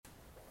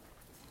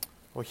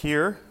Well,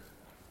 here,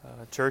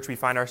 church, we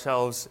find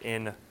ourselves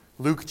in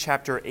Luke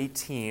chapter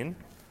 18,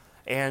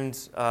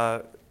 and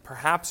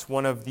perhaps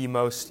one of the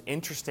most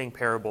interesting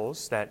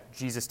parables that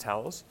Jesus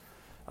tells,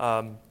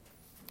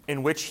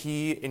 in which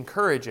he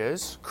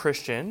encourages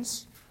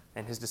Christians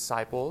and his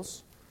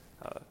disciples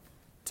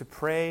to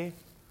pray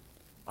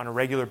on a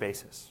regular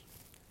basis,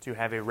 to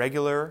have a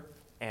regular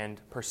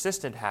and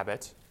persistent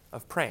habit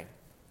of praying.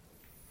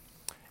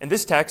 In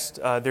this text,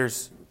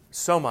 there's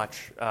so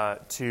much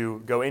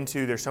to go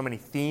into. There's so many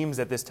themes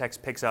that this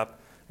text picks up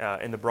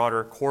in the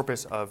broader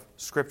corpus of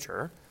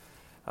Scripture.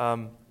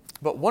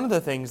 But one of the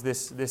things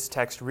this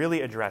text really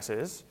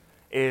addresses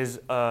is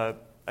a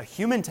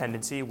human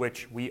tendency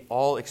which we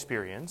all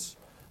experience,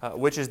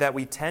 which is that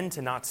we tend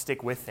to not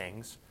stick with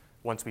things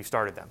once we've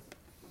started them.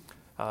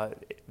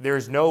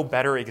 There's no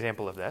better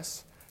example of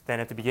this than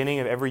at the beginning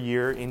of every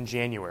year in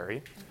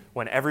January,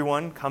 when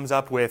everyone comes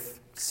up with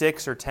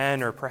 6 or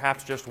 10 or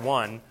perhaps just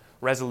one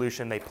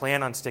resolution they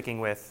plan on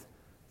sticking with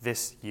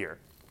this year.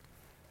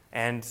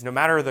 And no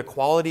matter the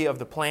quality of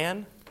the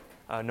plan,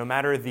 no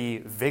matter the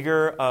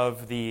vigor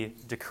of the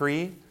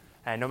decree,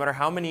 and no matter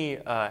how many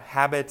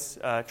habits,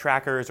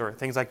 trackers, or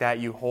things like that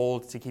you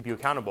hold to keep you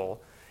accountable,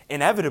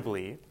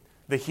 inevitably,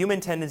 the human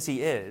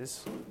tendency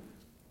is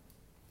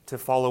to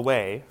fall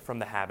away from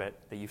the habit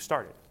that you've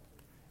started.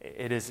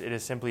 It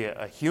is simply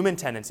a human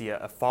tendency,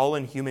 a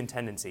fallen human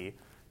tendency,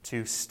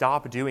 to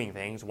stop doing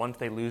things once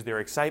they lose their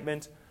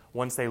excitement,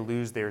 once they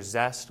lose their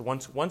zest.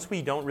 Once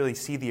we don't really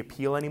see the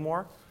appeal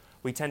anymore,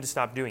 we tend to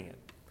stop doing it.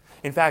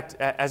 In fact,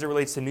 as it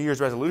relates to New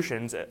Year's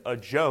resolutions, a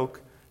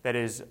joke that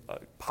is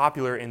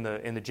popular in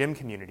the gym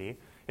community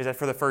is that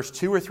for the first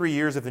 2 or 3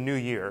 years of the new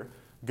year,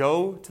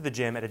 go to the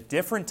gym at a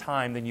different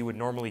time than you would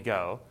normally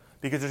go,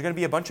 because there's going to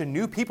be a bunch of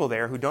new people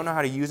there who don't know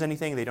how to use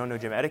anything, they don't know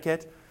gym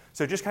etiquette,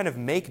 so just kind of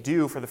make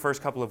do for the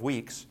first couple of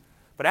weeks.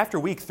 But after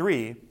week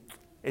 3,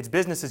 it's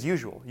business as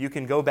usual. You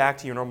can go back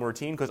to your normal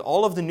routine because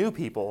all of the new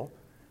people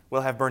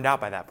will have burned out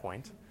by that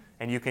point,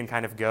 and you can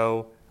kind of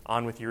go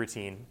on with your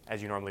routine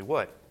as you normally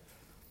would.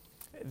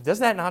 Does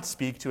that not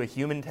speak to a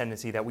human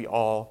tendency that we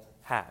all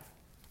have?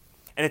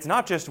 And it's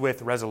not just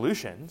with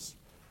resolutions.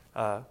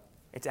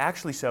 It's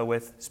actually so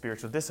with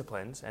spiritual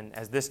disciplines, and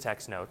as this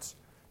text notes,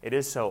 it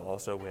is so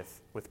also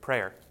with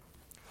prayer.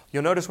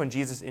 You'll notice when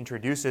Jesus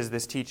introduces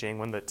this teaching,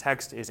 when the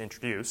text is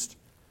introduced,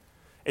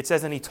 it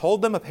says, "And he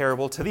told them a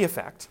parable to the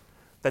effect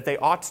that they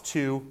ought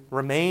to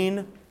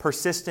remain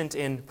persistent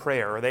in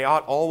prayer, or they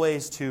ought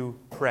always to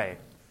pray."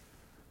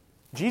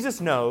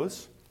 Jesus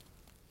knows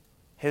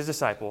his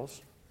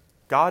disciples,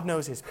 God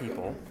knows his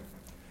people,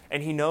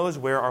 and he knows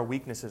where our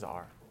weaknesses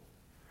are.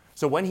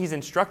 So when he's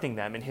instructing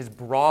them in his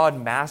broad,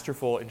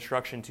 masterful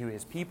instruction to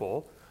his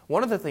people,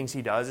 one of the things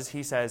he does is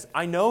he says,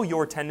 I know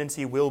your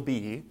tendency will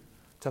be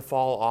to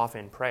fall off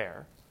in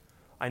prayer.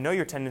 I know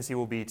your tendency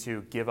will be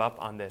to give up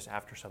on this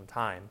after some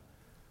time.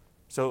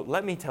 So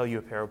let me tell you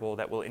a parable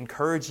that will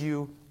encourage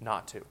you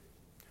not to,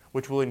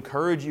 which will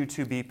encourage you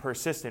to be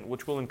persistent,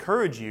 which will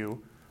encourage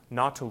you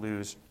not to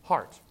lose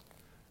heart.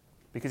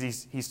 Because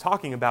he's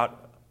talking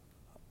about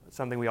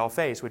something we all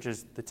face, which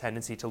is the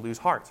tendency to lose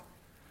heart.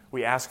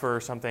 We ask for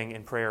something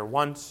in prayer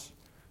once,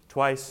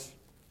 twice,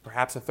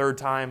 perhaps a third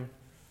time,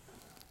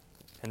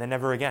 and then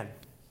never again.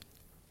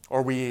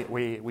 Or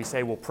we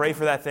say we'll pray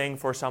for that thing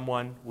for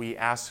someone. We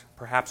ask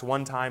perhaps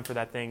one time for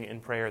that thing in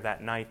prayer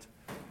that night,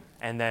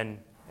 and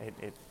then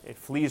it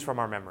flees from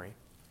our memory.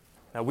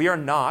 Now, we are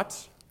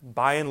not,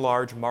 by and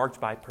large,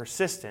 marked by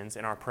persistence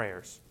in our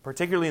prayers.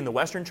 Particularly in the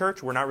Western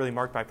church, we're not really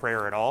marked by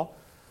prayer at all.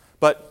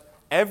 But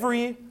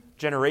every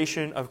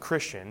generation of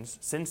Christians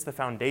since the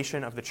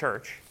foundation of the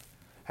church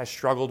has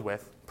struggled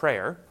with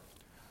prayer.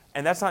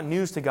 And that's not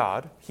news to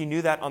God. He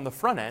knew that on the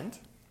front end,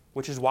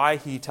 which is why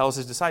he tells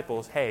his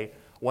disciples, hey,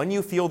 when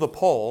you feel the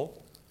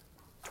pull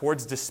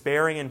towards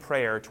despairing in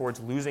prayer, towards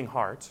losing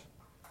heart,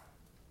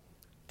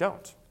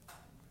 don't.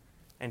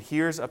 And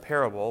here's a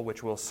parable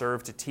which will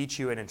serve to teach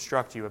you and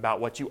instruct you about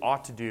what you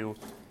ought to do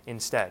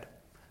instead.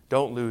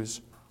 Don't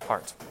lose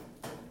heart.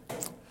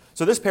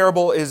 So this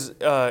parable is,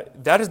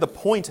 that is the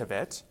point of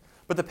it,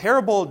 but the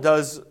parable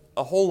does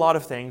a whole lot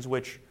of things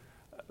which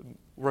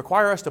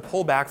require us to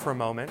pull back for a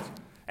moment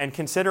and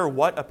consider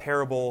what a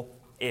parable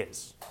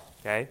is.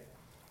 Okay?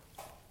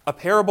 A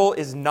parable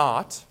is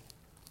not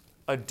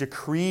a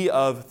decree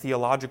of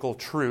theological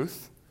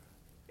truth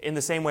in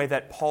the same way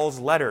that Paul's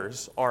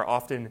letters are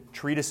often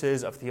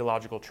treatises of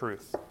theological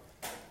truth.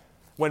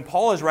 When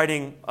Paul is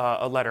writing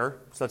a letter,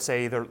 so let's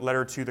say the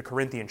letter to the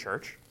Corinthian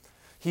church,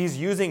 he's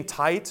using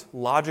tight,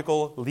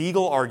 logical,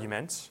 legal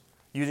arguments,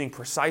 using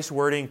precise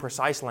wording,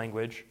 precise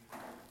language,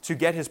 to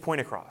get his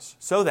point across,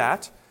 so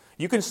that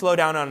you can slow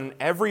down on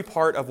every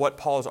part of what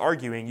Paul is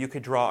arguing. You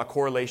could draw a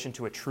correlation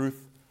to a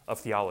truth of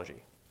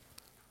theology.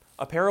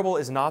 A parable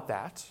is not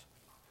that,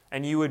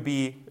 and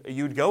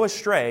you'd go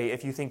astray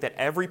if you think that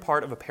every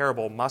part of a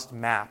parable must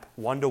map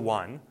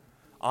one-to-one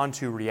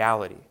onto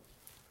reality.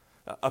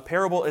 A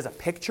parable is a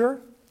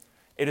picture,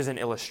 it is an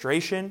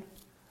illustration,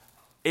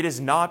 it is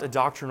not a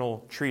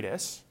doctrinal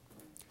treatise.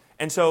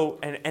 And so,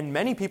 and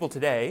many people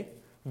today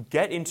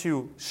get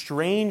into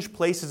strange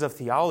places of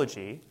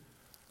theology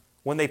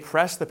when they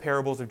press the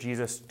parables of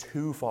Jesus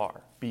too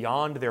far,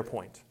 beyond their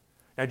point.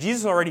 Now,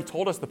 Jesus already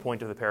told us the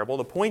point of the parable.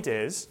 The point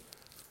is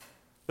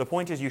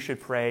you should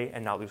pray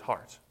and not lose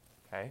heart.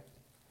 Okay?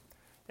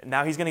 And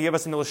now he's going to give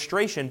us an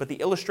illustration, but the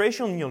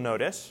illustration, you'll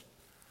notice,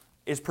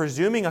 is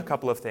presuming a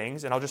couple of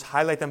things, and I'll just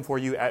highlight them for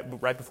you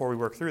right before we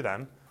work through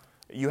them.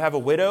 You have a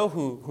widow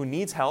who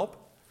needs help.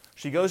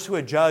 She goes to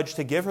a judge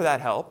to give her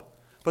that help,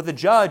 but the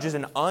judge is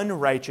an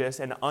unrighteous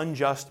and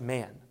unjust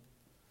man.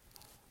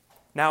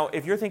 Now,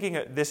 if you're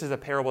thinking this is a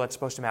parable that's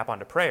supposed to map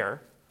onto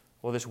prayer,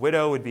 well, this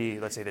widow would be,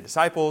 let's say, the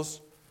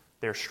disciples.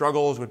 Their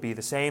struggles would be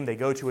the same. They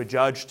go to a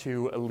judge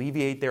to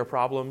alleviate their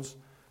problems.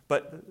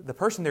 But the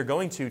person they're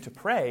going to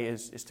pray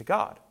is to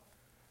God.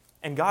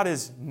 And God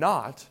is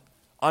not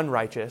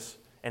unrighteous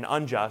and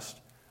unjust.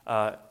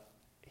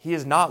 He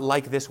is not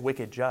like this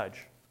wicked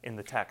judge in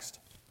the text.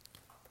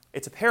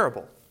 It's a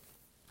parable.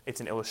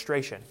 It's an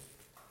illustration.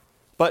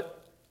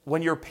 But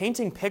when you're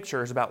painting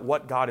pictures about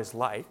what God is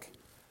like,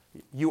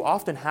 you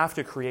often have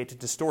to create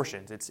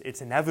distortions.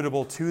 It's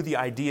inevitable to the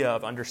idea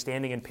of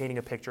understanding and painting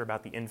a picture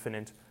about the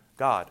infinite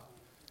God.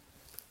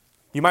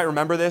 You might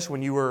remember this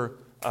when you were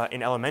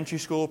in elementary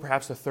school,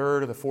 perhaps the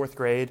 3rd or the 4th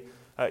grade.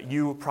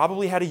 You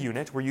probably had a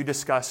unit where you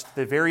discussed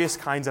the various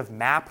kinds of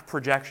map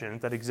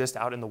projections that exist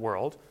out in the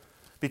world,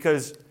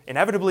 because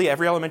inevitably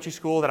every elementary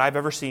school that I've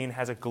ever seen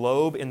has a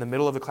globe in the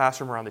middle of the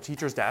classroom or on the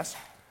teacher's desk.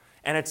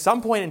 And at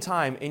some point in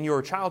time in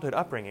your childhood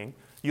upbringing,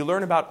 you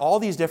learn about all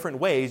these different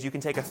ways you can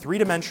take a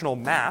 3-dimensional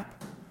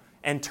map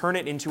and turn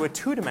it into a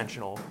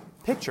 2-dimensional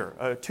picture,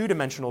 a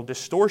 2-dimensional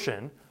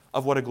distortion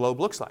of what a globe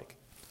looks like.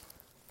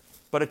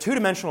 But a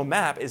 2-dimensional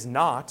map is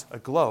not a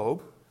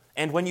globe,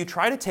 and when you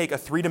try to take a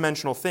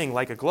 3-dimensional thing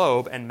like a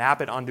globe and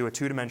map it onto a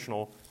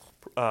 2-dimensional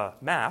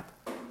map,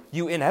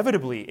 you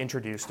inevitably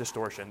introduce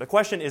distortion. The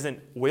question isn't,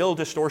 will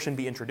distortion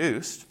be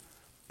introduced?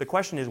 The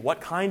question is,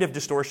 what kind of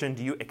distortion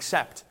do you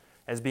accept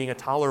as being a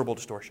tolerable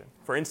distortion?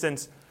 For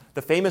instance,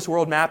 the famous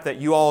world map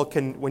that you all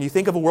can, when you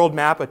think of a world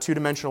map, a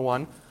 2-dimensional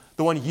one,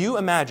 the one you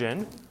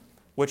imagine,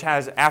 which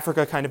has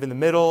Africa kind of in the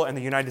middle and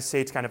the United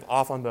States kind of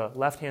off on the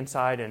left-hand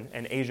side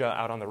and Asia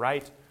out on the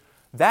right,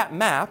 that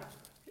map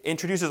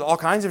introduces all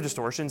kinds of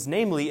distortions.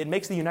 Namely, it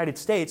makes the United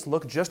States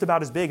look just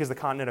about as big as the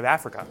continent of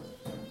Africa.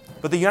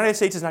 But the United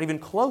States is not even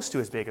close to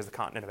as big as the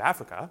continent of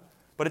Africa,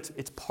 but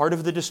it's part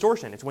of the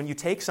distortion. It's when you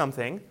take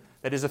something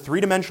that is a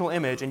 3-dimensional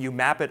image and you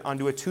map it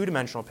onto a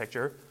 2-dimensional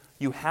picture,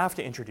 you have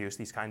to introduce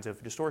these kinds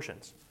of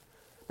distortions.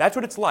 That's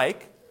what it's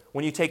like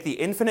when you take the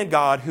infinite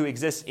God who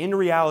exists in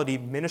reality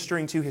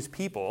ministering to his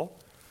people,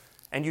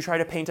 and you try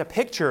to paint a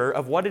picture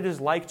of what it is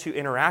like to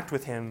interact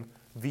with him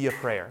via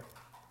prayer.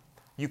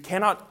 You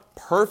cannot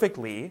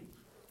perfectly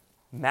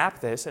map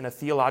this in a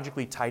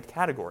theologically tight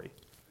category.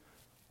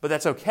 But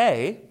that's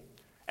okay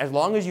as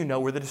long as you know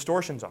where the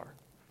distortions are.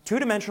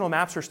 2-dimensional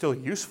maps are still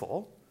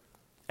useful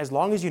as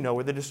long as you know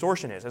where the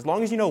distortion is. As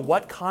long as you know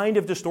what kind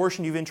of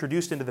distortion you've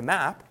introduced into the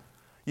map,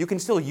 you can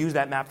still use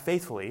that map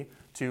faithfully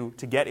to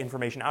get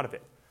information out of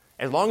it.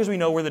 As long as we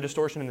know where the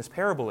distortion in this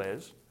parable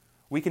is,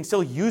 we can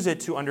still use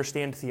it to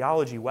understand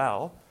theology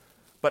well.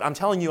 But I'm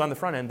telling you on the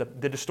front end,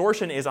 the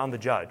distortion is on the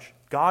judge.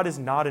 God is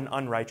not an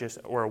unrighteous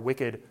or a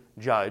wicked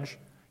judge.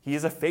 He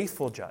is a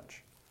faithful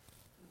judge.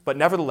 But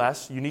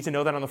nevertheless, you need to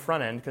know that on the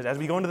front end, because as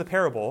we go into the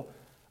parable,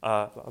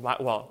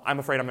 I'm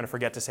afraid I'm going to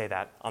forget to say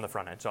that on the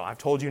front end. So I've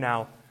told you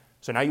now,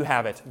 so now you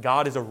have it.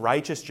 God is a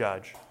righteous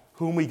judge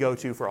whom we go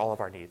to for all of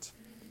our needs.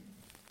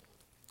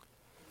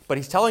 But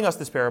he's telling us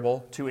this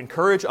parable to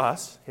encourage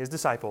us, his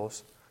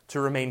disciples, to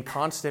remain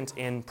constant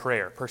in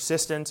prayer,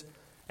 persistent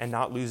and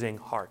not losing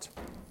heart.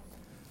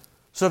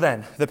 So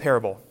then, the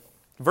parable.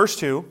 Verse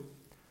 2,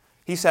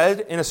 he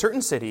said, in a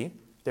certain city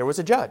there was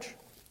a judge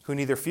who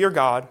neither feared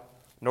God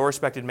nor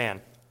respected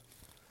man.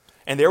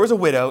 And there was a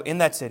widow in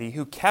that city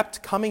who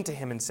kept coming to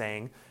him and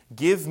saying,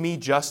 "Give me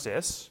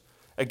justice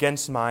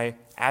against my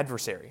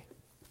adversary."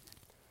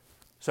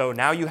 So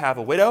now you have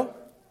a widow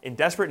in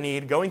desperate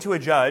need going to a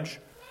judge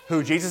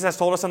who Jesus has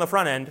told us on the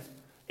front end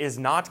is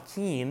not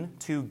keen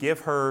to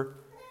give her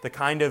the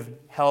kind of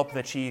help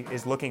that she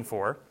is looking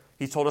for.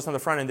 He's told us on the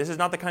front end, this is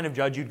not the kind of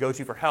judge you'd go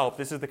to for help.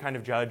 This is the kind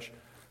of judge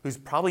who's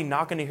probably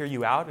not going to hear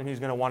you out and who's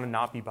going to want to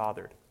not be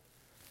bothered.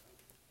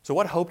 So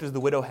what hope does the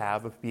widow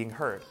have of being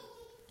heard?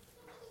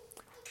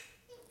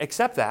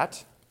 Except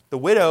that the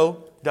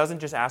widow doesn't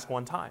just ask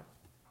one time.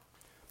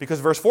 Because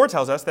verse 4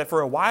 tells us that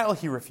for a while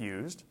he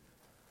refused,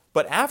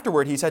 but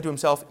afterward he said to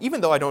himself,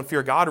 even though I don't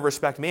fear God or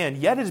respect man,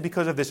 yet it is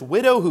because of this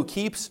widow who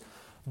keeps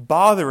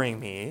bothering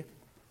me,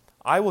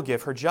 I will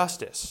give her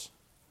justice,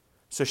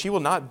 so she will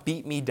not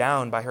beat me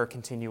down by her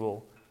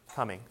continual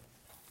coming.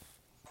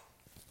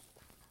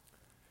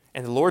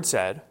 And the Lord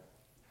said,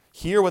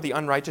 hear what the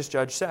unrighteous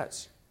judge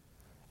says,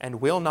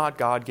 and will not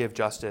God give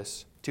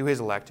justice to his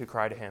elect who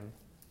cry to him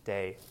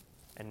day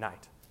and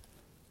night?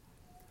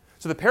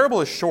 So the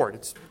parable is short.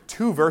 It's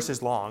 2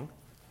 verses long.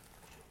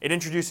 It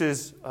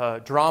introduces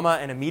drama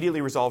and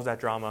immediately resolves that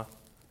drama.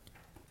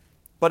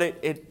 But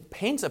it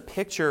paints a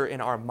picture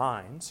in our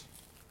minds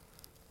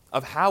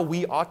of how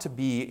we ought to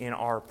be in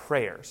our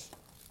prayers.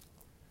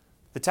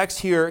 The text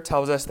here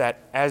tells us that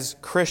as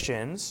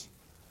Christians,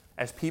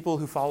 as people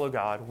who follow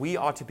God, we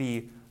ought to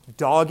be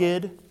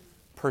dogged,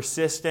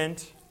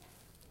 persistent,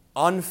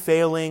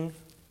 unfailing,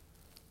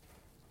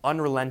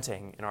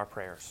 unrelenting in our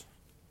prayers.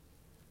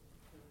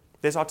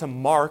 This ought to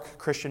mark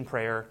Christian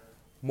prayer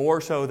more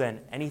so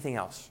than anything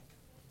else.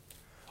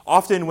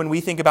 Often when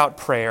we think about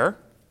prayer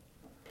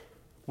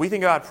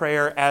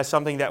as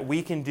something that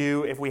we can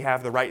do if we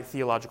have the right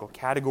theological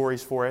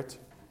categories for it.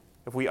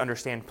 If we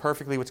understand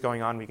perfectly what's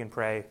going on, we can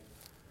pray.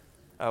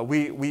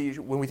 When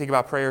we think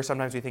about prayer,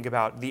 sometimes we think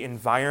about the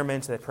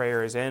environment that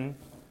prayer is in.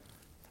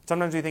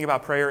 Sometimes we think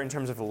about prayer in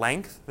terms of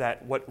length,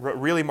 that what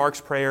really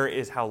marks prayer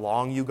is how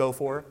long you go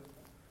for.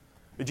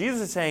 But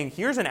Jesus is saying,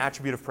 here's an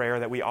attribute of prayer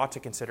that we ought to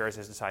consider as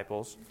his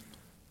disciples,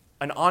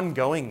 an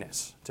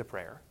ongoingness to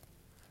prayer.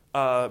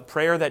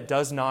 Prayer that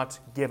does not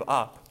give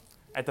up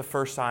at the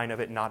first sign of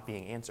it not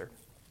being answered.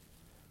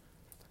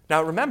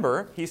 Now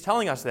remember, he's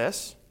telling us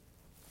this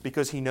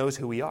because he knows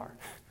who we are.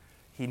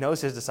 He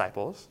knows his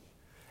disciples,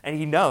 and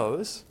he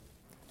knows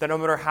that no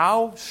matter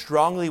how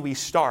strongly we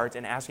start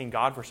in asking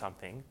God for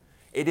something,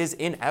 it is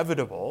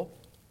inevitable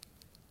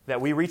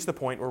that we reach the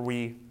point where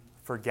we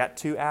forget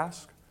to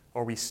ask,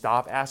 or we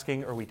stop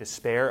asking, or we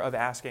despair of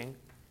asking.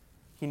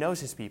 He knows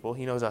his people.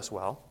 He knows us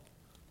well.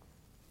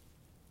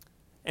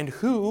 And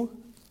who's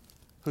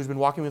been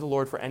walking with the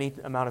Lord for any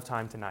amount of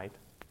time tonight,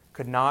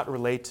 could not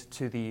relate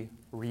to the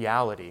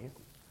reality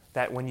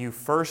that when you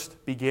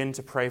first begin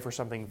to pray for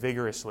something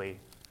vigorously,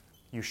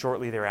 you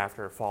shortly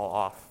thereafter fall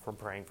off from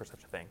praying for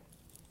such a thing.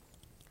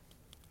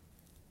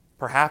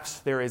 Perhaps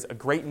there is a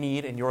great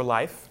need in your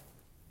life,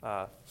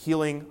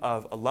 healing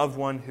of a loved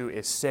one who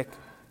is sick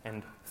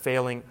and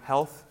failing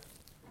health,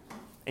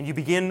 and you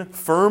begin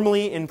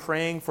firmly in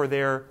praying for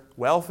their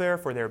welfare,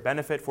 for their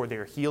benefit, for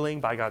their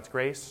healing by God's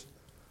grace.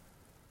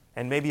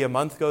 And maybe a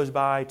month goes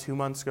by, 2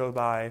 months go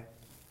by,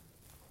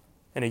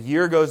 and a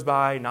year goes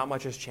by, not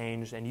much has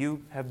changed, and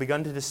you have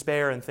begun to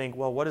despair and think,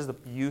 well, what is the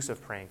use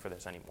of praying for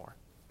this anymore?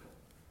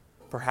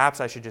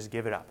 Perhaps I should just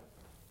give it up.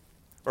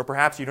 Or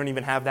perhaps you don't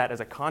even have that as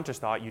a conscious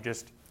thought, you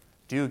just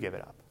do give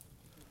it up.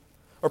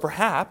 Or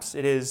perhaps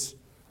it is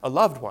a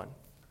loved one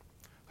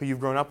who you've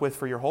grown up with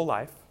for your whole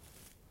life,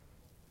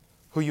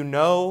 who you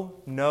know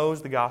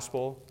knows the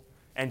gospel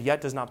and yet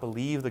does not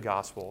believe the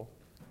gospel,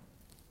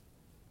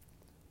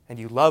 and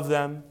you love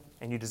them,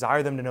 and you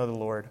desire them to know the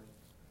Lord,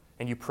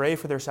 and you pray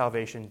for their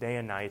salvation day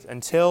and night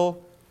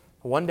until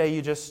one day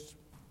you just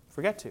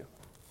forget to.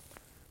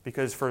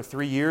 Because for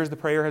 3 years the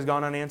prayer has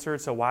gone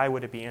unanswered, so why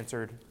would it be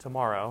answered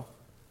tomorrow?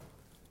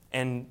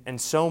 And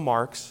so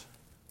marks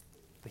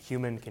the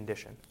human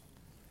condition,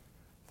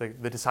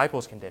 the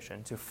disciples'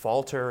 condition, to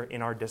falter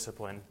in our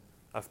discipline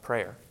of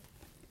prayer.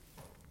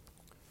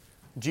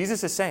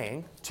 Jesus is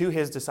saying to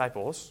his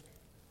disciples,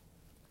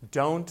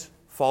 don't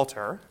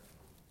falter.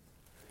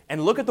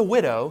 And look at the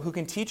widow who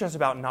can teach us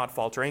about not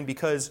faltering,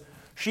 because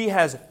she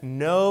has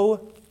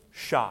no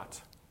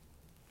shot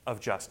of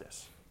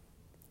justice.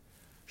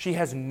 She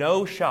has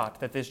no shot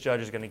that this judge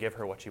is going to give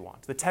her what she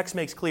wants. The text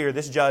makes clear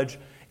this judge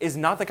is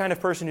not the kind of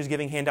person who's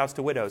giving handouts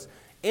to widows.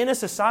 In a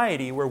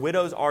society where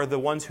widows are the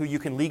ones who you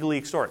can legally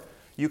extort,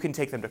 you can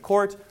take them to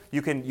court,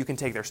 you can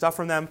take their stuff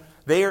from them.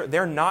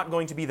 They're not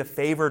going to be the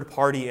favored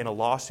party in a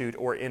lawsuit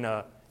or in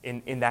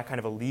that kind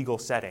of a legal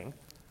setting.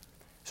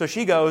 So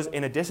she goes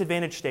in a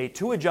disadvantaged state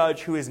to a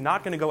judge who is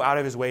not going to go out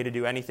of his way to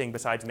do anything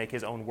besides make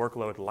his own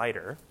workload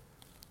lighter.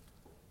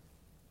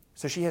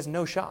 So she has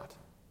no shot.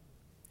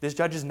 This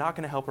judge is not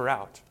going to help her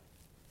out.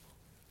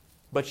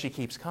 But she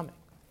keeps coming.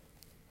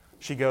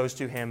 She goes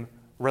to him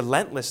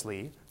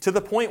relentlessly to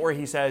the point where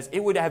he says,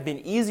 it would have been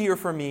easier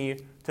for me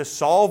to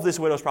solve this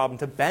widow's problem,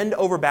 to bend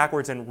over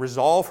backwards and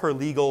resolve her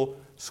legal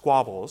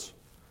squabbles,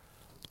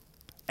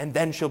 and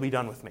then she'll be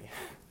done with me.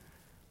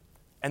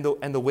 And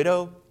the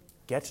widow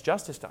gets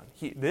justice done.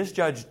 This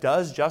judge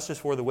does justice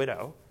for the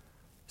widow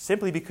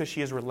simply because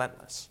she is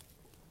relentless.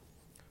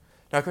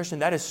 Now, Christian,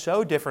 that is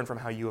so different from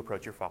how you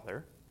approach your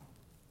Father.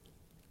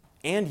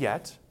 And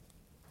yet,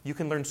 you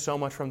can learn so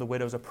much from the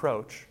widow's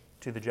approach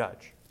to the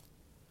judge.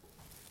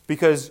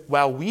 Because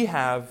while we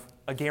have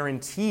a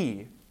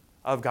guarantee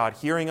of God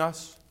hearing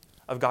us,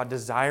 of God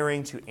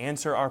desiring to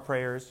answer our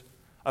prayers,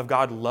 of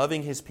God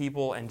loving his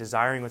people and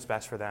desiring what's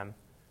best for them,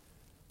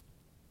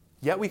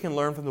 yet we can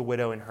learn from the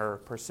widow in her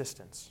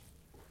persistence,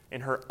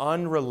 in her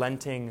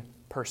unrelenting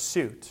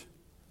pursuit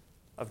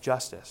of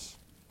justice.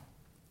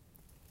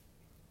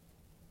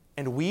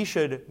 And we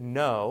should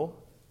know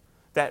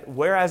that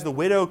whereas the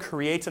widow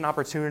creates an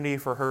opportunity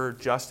for her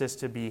justice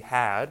to be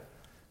had,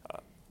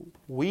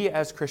 we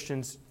as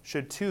Christians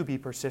should too be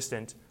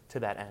persistent to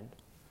that end,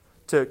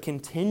 to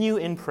continue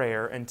in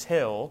prayer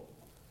until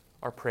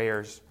our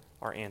prayers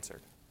are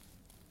answered.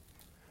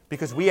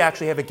 Because we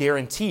actually have a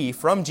guarantee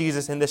from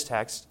Jesus in this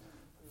text,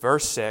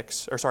 verse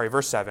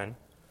 7,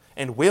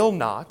 and will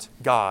not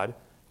God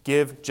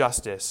give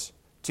justice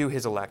to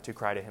his elect who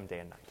cry to him day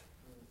and night?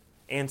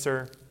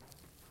 Answer,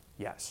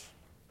 yes.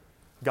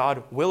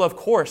 God will, of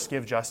course,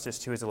 give justice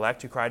to his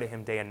elect who cry to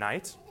him day and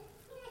night.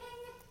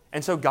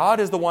 And so God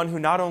is the one who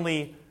not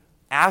only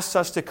asks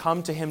us to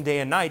come to him day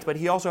and night, but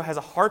he also has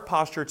a heart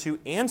posture to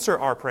answer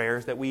our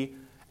prayers that we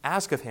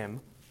ask of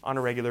him on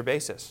a regular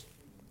basis.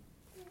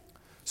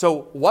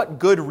 So what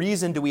good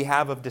reason do we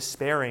have of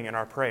despairing in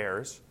our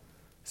prayers,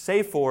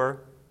 save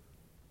for,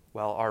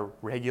 well, our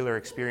regular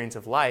experience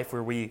of life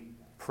where we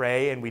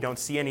pray and we don't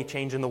see any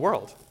change in the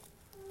world?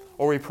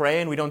 Or we pray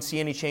and we don't see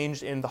any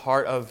change in the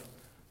heart of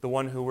the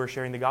one who we're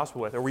sharing the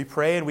gospel with. Or we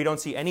pray and we don't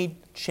see any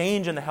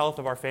change in the health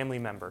of our family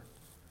member.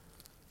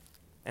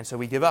 And so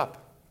we give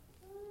up.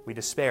 We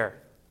despair.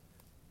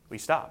 We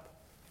stop.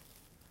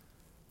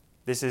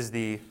 This is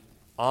the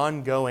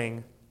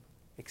ongoing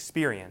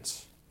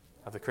experience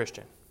of the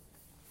Christian.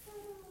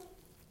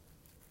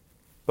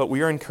 But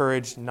we are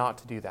encouraged not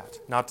to do that,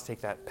 not to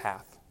take that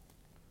path.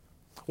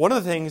 One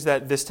of the things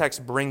that this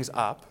text brings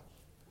up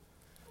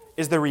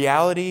is the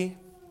reality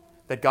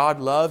that God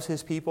loves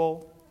his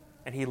people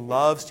and he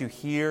loves to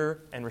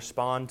hear and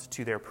respond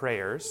to their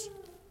prayers.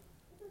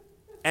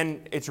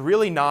 And it's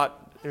really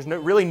not, there's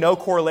really no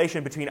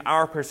correlation between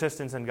our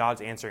persistence and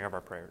God's answering of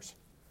our prayers.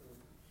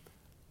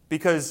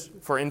 Because,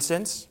 for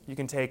instance, you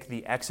can take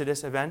the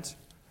Exodus event,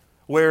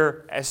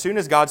 where as soon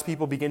as God's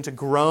people begin to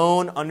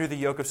groan under the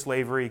yoke of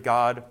slavery,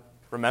 God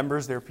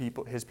remembers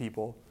his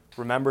people,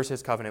 remembers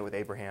his covenant with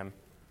Abraham,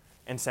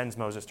 and sends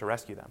Moses to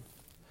rescue them.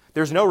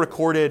 There's no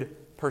recorded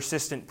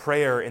persistent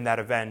prayer in that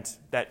event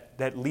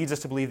that leads us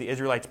to believe the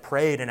Israelites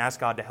prayed and asked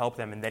God to help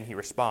them, and then he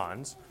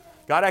responds.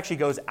 God actually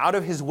goes out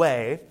of his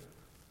way,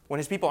 when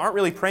his people aren't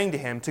really praying to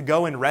him, to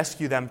go and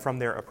rescue them from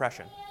their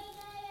oppression.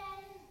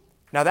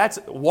 Now that's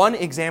one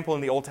example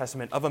in the Old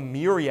Testament of a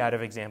myriad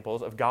of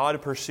examples of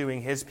God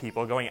pursuing his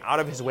people, going out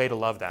of his way to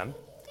love them.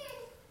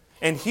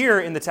 And here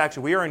in the text,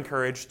 we are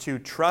encouraged to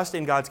trust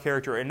in God's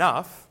character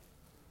enough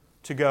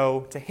to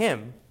go to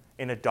him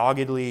in a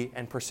doggedly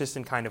and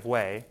persistent kind of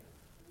way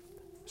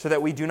so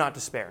that we do not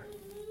despair.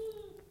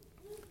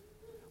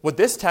 What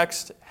this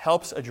text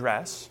helps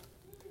address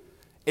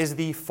is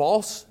the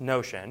false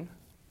notion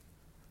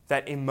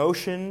that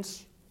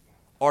emotions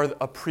are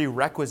a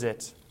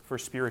prerequisite for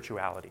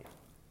spirituality.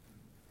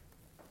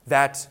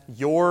 That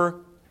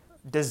your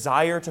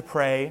desire to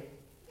pray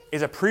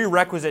is a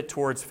prerequisite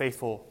towards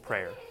faithful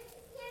prayer.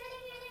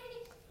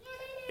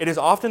 It is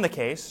often the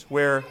case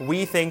where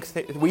we think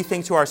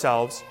to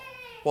ourselves,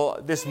 well,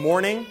 this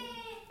morning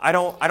I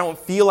don't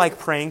feel like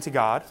praying to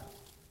God,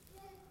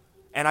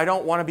 and I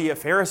don't want to be a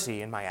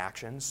Pharisee in my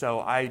actions, so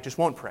I just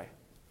won't pray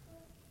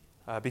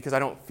because I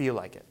don't feel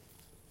like it.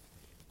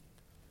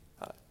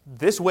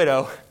 This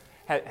widow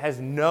has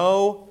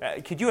no...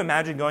 could you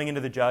imagine going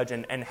into the judge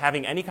and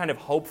having any kind of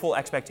hopeful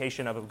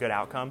expectation of a good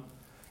outcome?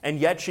 And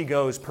yet she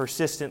goes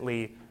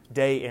persistently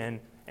day in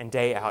and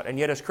day out. And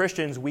yet as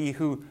Christians, we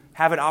who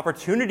have an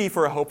opportunity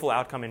for a hopeful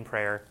outcome in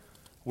prayer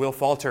will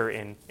falter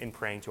in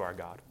praying to our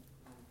God.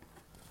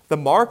 The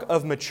mark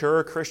of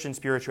mature Christian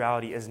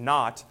spirituality is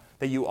not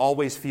that you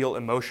always feel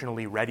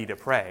emotionally ready to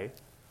pray,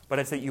 but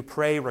it's that you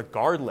pray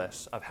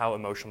regardless of how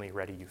emotionally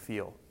ready you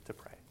feel to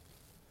pray.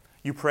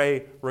 You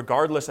pray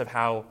regardless of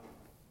how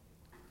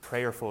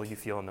prayerful you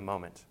feel in the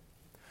moment.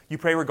 You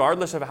pray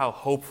regardless of how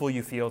hopeful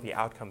you feel the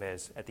outcome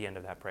is at the end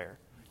of that prayer.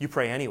 You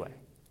pray anyway.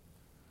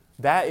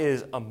 That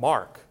is a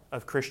mark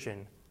of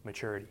Christian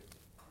maturity.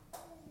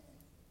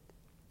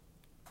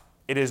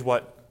 It is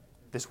what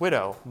this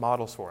widow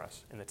models for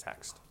us in the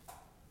text.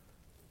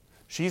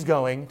 She's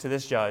going to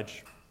this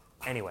judge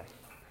anyway.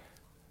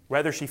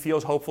 Whether she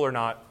feels hopeful or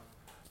not,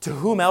 to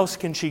whom else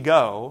can she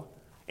go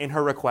in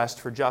her request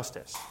for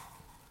justice?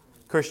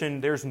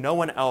 Christian, there's no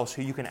one else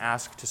who you can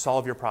ask to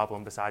solve your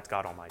problem besides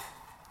God Almighty.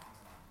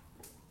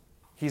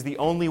 He's the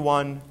only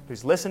one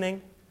who's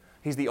listening.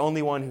 He's the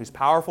only one who's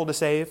powerful to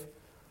save.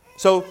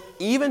 So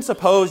even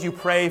suppose you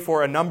pray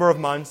for a number of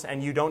months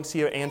and you don't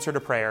see an answer to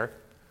prayer,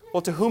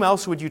 well, to whom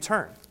else would you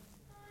turn?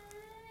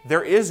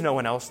 There is no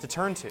one else to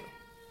turn to.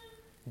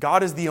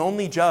 God is the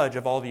only judge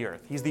of all the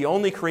earth. He's the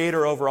only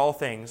creator over all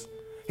things.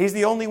 He's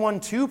the only one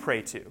to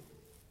pray to.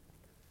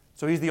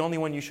 So he's the only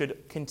one you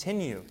should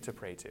continue to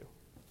pray to.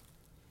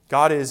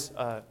 God is,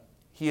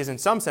 he is in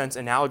some sense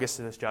analogous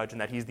to this judge in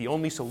that he's the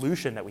only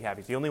solution that we have.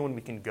 He's the only one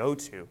we can go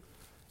to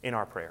in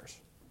our prayers.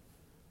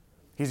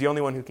 He's the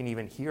only one who can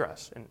even hear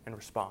us and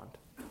respond.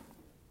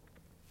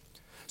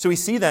 So we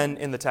see then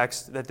in the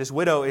text that this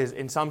widow is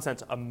in some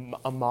sense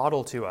a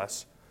model to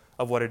us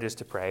of what it is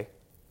to pray.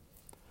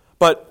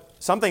 But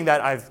something that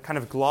I've kind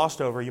of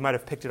glossed over, you might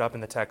have picked it up in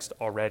the text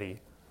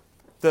already.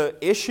 The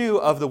issue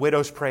of the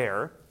widow's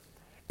prayer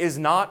is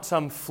not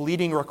some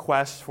fleeting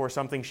request for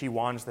something she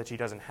wants that she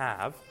doesn't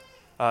have,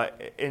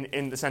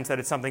 in the sense that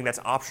it's something that's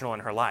optional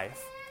in her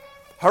life.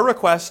 Her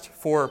request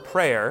for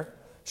prayer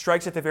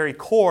strikes at the very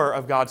core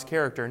of God's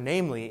character,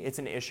 namely, it's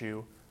an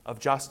issue of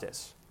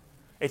justice.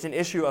 It's an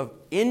issue of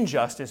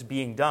injustice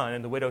being done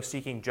and the widow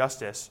seeking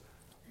justice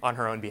on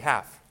her own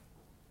behalf.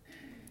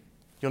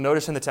 You'll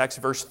notice in the text,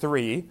 verse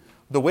 3,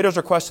 the widow's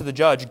request to the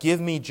judge,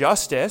 "Give me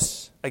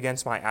justice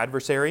against my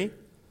adversary."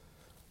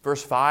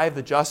 Verse 5,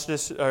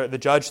 the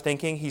judge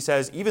thinking, he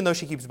says, even though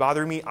she keeps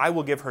bothering me, I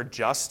will give her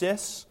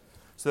justice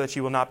so that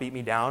she will not beat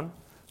me down.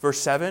 Verse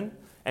 7,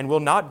 and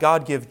will not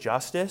God give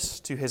justice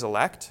to his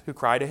elect who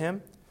cry to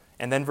him?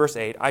 And then verse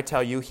 8, I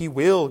tell you, he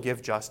will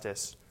give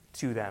justice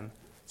to them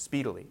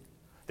speedily.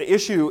 The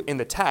issue in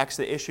the text,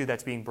 the issue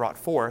that's being brought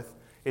forth,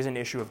 is an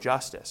issue of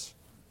justice,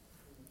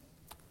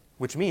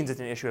 which means it's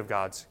an issue of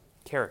God's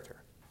character.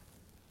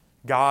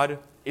 God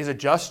is a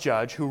just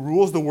judge who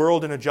rules the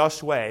world in a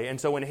just way, and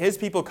so when his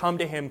people come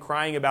to him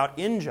crying about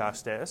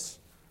injustice,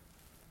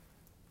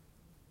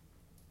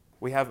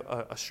 we have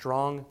a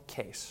strong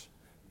case,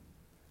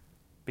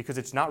 because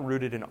it's not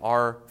rooted in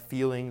our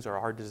feelings or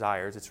our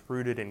desires, it's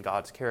rooted in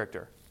God's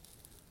character.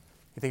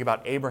 You think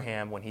about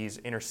Abraham when he's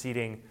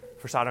interceding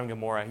for Sodom and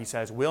Gomorrah, he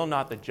says, will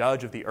not the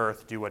judge of the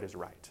earth do what is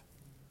right?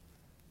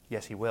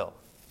 Yes, he will.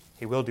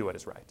 He will do what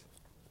is right.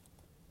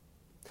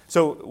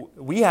 So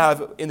we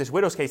have, in this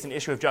widow's case, an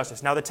issue of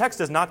justice. Now, the text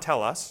does not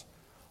tell us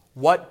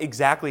what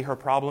exactly her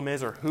problem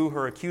is or who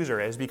her accuser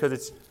is,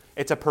 because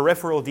it's a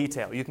peripheral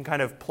detail. You can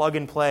kind of plug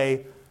and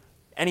play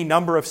any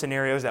number of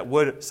scenarios that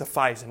would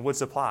suffice and would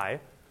supply,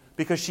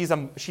 because she's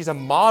a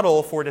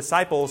model for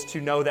disciples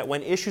to know that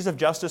when issues of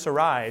justice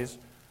arise,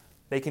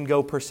 they can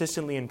go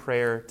persistently in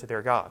prayer to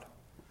their God.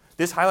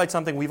 This highlights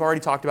something we've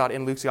already talked about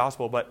in Luke's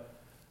gospel, but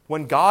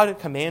when God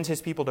commands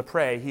his people to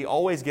pray, he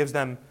always gives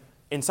them,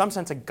 in some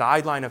sense, a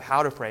guideline of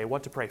how to pray,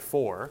 what to pray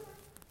for.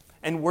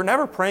 And we're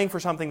never praying for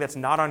something that's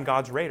not on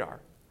God's radar.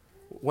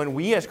 When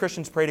we as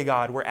Christians pray to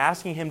God, we're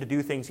asking him to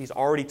do things he's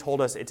already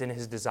told us it's in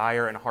his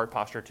desire and heart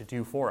posture to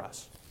do for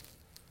us.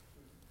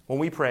 When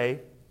we pray,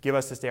 give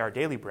us this day our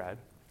daily bread,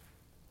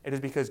 it is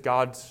because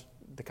God's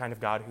the kind of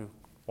God who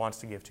wants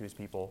to give to his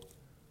people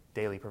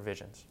daily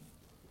provisions.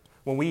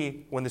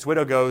 When this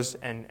widow goes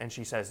and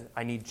she says,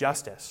 I need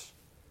justice,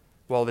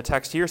 well, the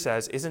text here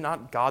says, isn't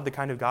not God the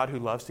kind of God who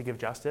loves to give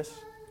justice?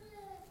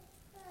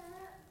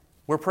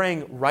 We're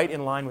praying right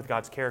in line with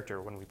God's character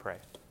when we pray.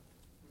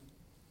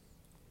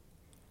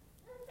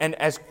 And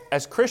as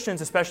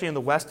Christians, especially in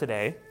the West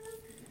today,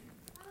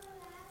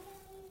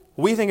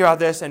 we think about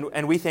this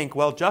and we think,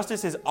 well,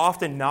 justice is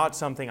often not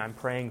something I'm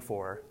praying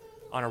for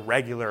on a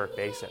regular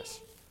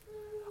basis.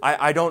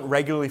 I don't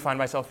regularly find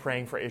myself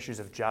praying for issues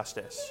of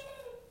justice.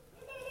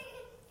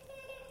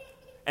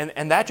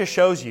 And that just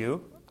shows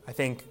you, I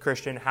think,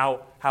 Christian,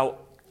 how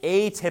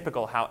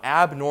atypical, how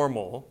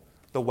abnormal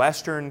the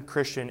Western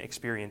Christian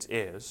experience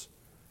is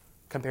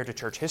compared to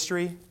church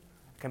history,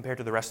 compared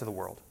to the rest of the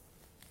world.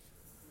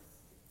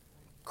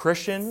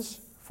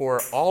 Christians,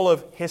 for all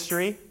of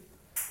history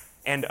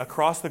and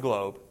across the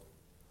globe,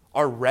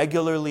 are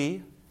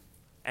regularly,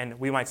 and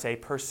we might say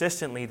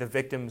persistently, the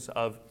victims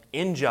of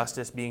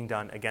injustice being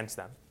done against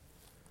them.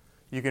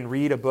 You can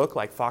read a book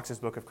like Fox's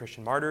Book of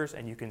Christian Martyrs,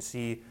 and you can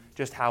see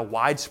just how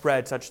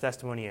widespread such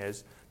testimony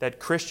is, that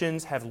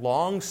Christians have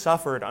long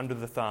suffered under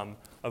the thumb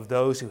of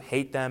those who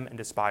hate them and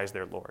despise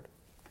their Lord.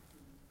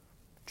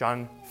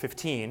 John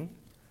 15,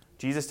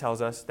 Jesus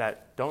tells us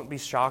that don't be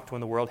shocked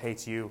when the world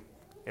hates you.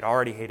 It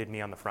already hated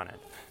me on the front end.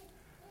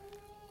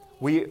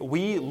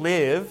 We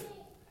live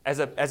as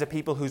a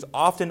people who's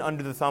often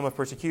under the thumb of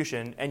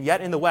persecution, and yet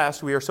in the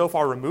West we are so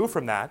far removed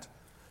from that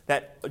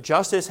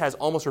justice has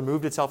almost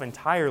removed itself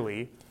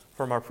entirely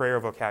from our prayer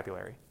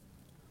vocabulary.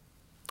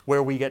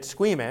 Where we get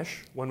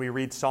squeamish when we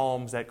read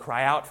psalms that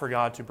cry out for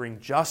God to bring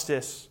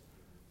justice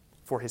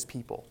for his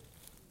people.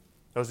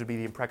 Those would be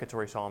the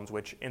imprecatory psalms,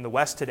 which in the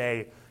West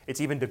today, it's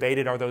even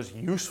debated, are those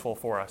useful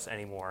for us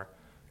anymore,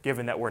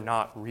 given that we're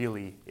not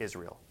really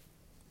Israel.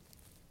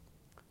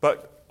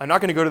 But I'm not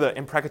going to go to the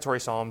imprecatory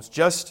psalms,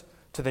 just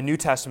to the New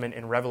Testament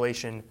in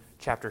Revelation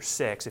chapter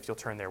 6, if you'll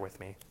turn there with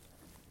me.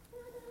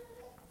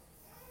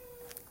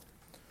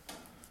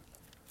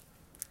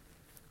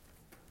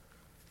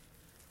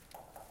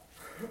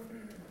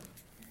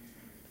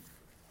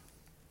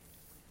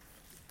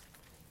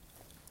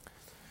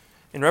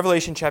 In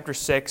Revelation chapter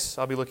 6,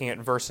 I'll be looking at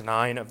verse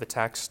 9 of the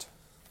text.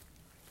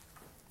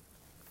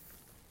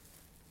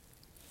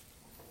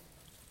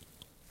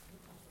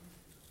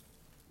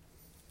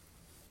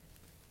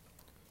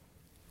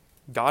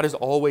 God has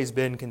always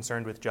been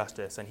concerned with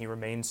justice, and he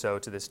remains so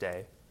to this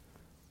day.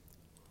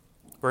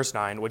 Verse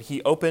 9, when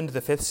he opened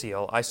the fifth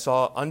seal, I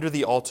saw under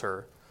the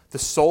altar the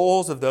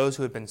souls of those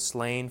who had been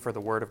slain for the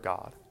word of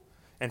God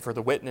and for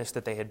the witness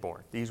that they had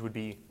borne. These would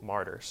be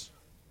martyrs.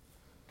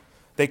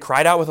 They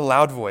cried out with a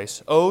loud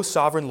voice, O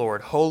sovereign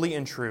Lord, holy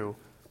and true,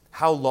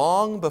 how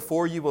long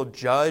before you will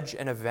judge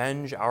and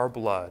avenge our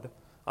blood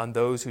on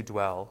those who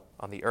dwell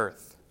on the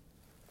earth?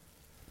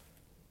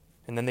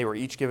 And then they were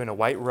each given a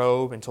white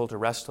robe and told to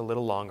rest a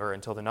little longer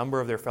until the number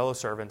of their fellow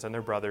servants and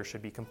their brothers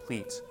should be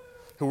complete,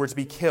 who were to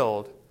be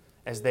killed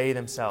as they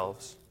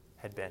themselves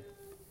had been.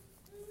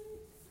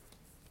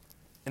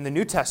 In the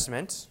New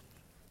Testament,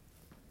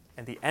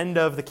 at the end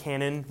of the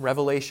canon,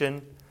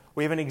 Revelation,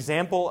 we have an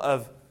example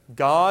of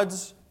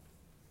God's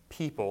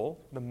people,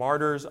 the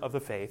martyrs of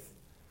the faith,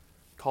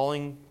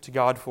 calling to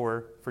God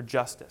for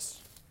justice.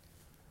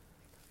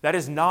 That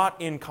is not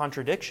in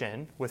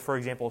contradiction with, for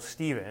example,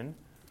 Stephen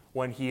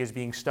when he is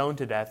being stoned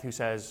to death who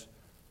says,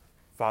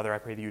 Father, I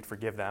pray that you would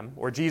forgive them.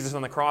 Or Jesus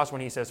on the cross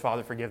when he says,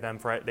 Father, forgive them,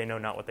 for they know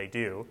not what they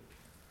do.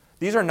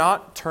 These are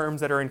not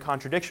terms that are in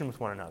contradiction with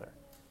one another.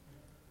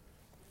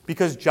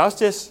 Because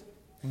justice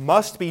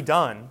must be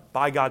done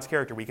by God's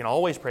character. We can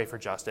always pray for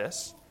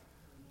justice.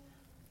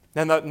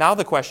 Now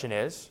the question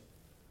is,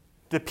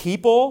 do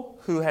people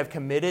who have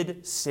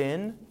committed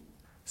sin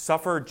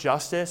suffer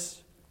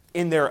justice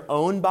in their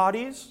own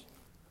bodies,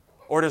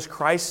 or does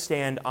Christ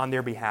stand on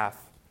their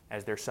behalf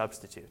as their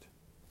substitute?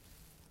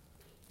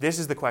 This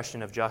is the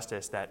question of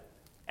justice that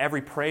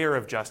every prayer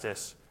of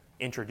justice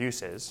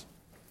introduces.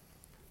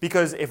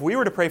 Because if we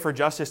were to pray for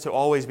justice to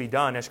always be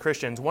done as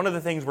Christians, one of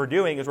the things we're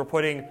doing is we're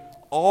putting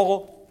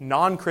all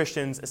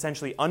non-Christians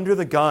essentially under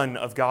the gun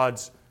of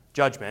God's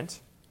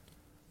judgment.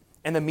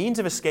 And the means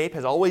of escape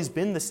has always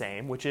been the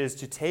same, which is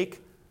to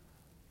take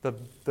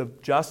the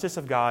justice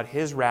of God,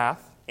 his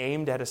wrath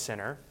aimed at a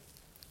sinner,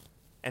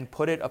 and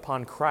put it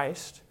upon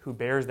Christ, who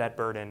bears that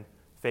burden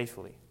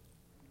faithfully.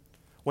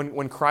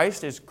 When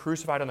Christ is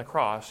crucified on the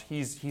cross,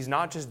 he's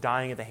not just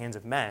dying at the hands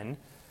of men.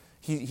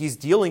 He's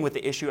dealing with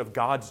the issue of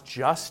God's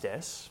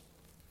justice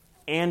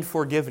and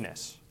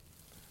forgiveness.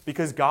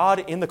 Because God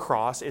in the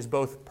cross is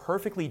both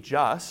perfectly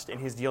just in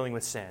his dealing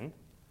with sin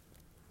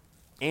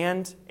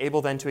and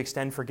able then to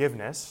extend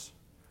forgiveness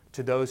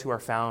to those who are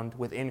found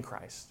within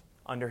Christ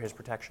under his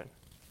protection.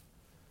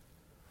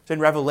 So in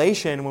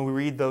Revelation, when we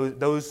read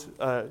those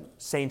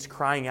saints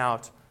crying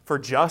out for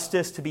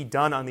justice to be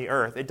done on the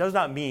earth, it does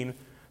not mean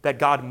that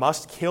God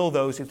must kill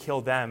those who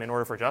killed them in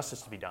order for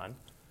justice to be done.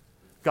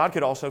 God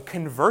could also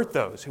convert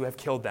those who have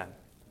killed them,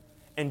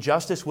 and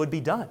justice would be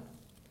done.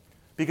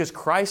 Because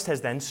Christ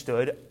has then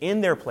stood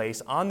in their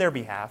place, on their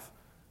behalf,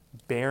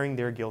 bearing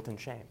their guilt and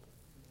shame.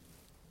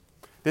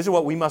 This is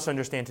what we must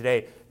understand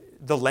today.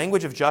 The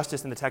language of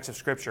justice in the text of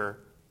Scripture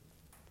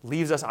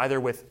leaves us either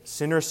with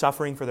sinners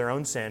suffering for their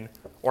own sin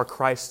or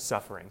Christ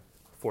suffering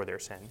for their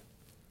sin.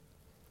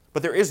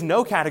 But there is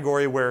no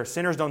category where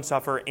sinners don't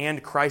suffer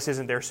and Christ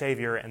isn't their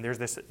Savior, and there's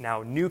this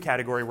now new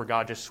category where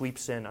God just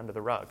sweeps sin under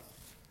the rug.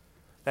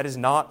 That is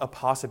not a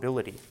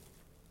possibility.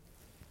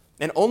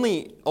 And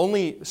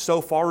only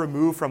so far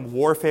removed from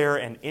warfare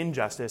and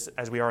injustice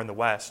as we are in the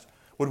West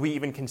would we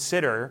even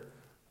consider,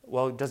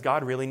 well, does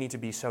God really need to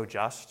be so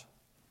just?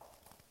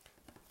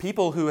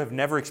 People who have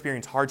never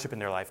experienced hardship in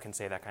their life can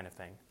say that kind of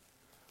thing.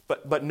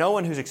 But no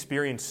one who's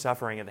experienced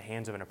suffering at the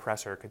hands of an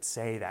oppressor could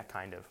say that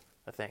kind of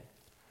a thing.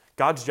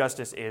 God's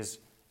justice is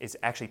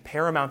actually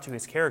paramount to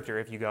his character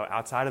if you go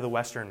outside of the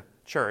Western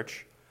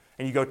church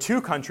and you go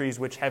to countries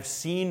which have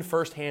seen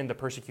firsthand the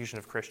persecution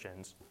of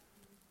Christians,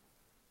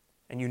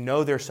 and you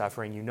know their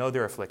suffering, you know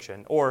their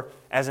affliction, or,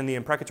 as in the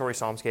imprecatory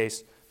Psalms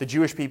case, the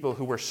Jewish people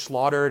who were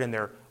slaughtered and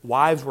their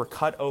wives were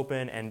cut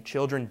open and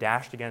children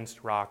dashed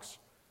against rocks.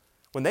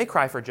 When they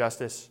cry for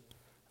justice,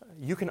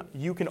 you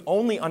can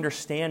only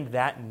understand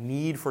that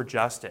need for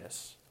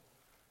justice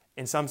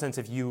in some sense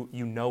if you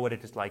know what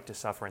it is like to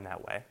suffer in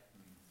that way.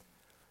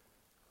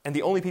 And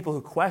the only people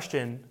who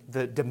question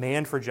the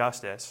demand for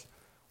justice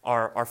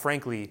are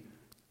frankly,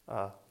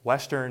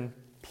 Western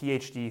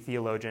PhD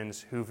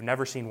theologians who've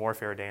never seen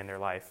warfare a day in their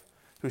life,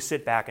 who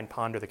sit back and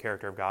ponder the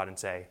character of God and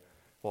say,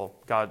 well,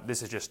 God,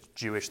 this is just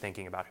Jewish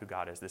thinking about who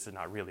God is. This is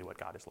not really what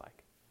God is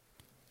like.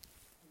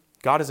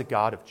 God is a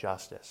God of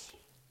justice,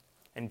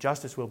 and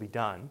justice will be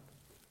done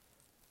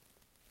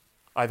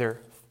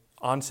either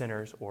on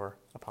sinners or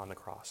upon the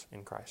cross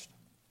in Christ.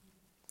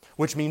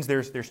 Which means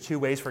there's two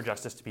ways for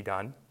justice to be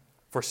done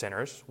for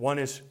sinners. One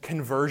is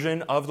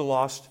conversion of the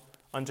lost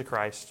unto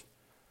Christ,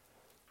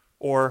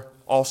 or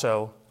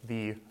also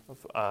the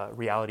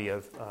reality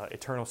of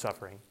eternal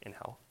suffering in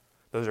hell.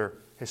 Those are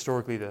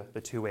historically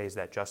the two ways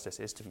that justice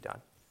is to be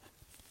done.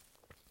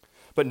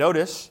 But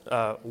notice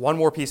one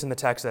more piece in the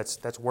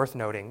text that's worth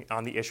noting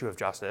on the issue of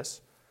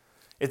justice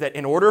is that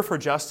in order for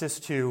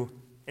justice to,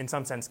 in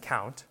some sense,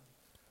 count,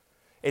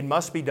 it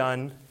must be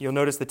done. You'll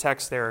notice the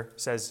text there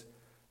says,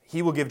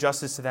 he will give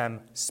justice to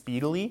them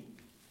speedily.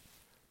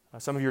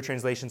 Some of your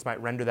translations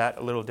might render that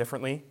a little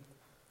differently.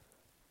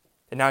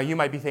 And now you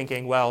might be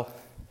thinking, well,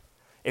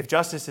 if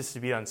justice is to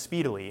be done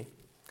speedily,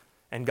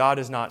 and God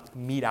does not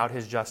mete out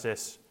his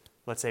justice,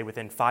 let's say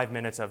within 5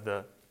 minutes of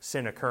the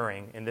sin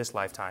occurring in this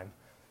lifetime,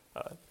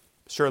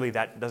 surely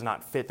that does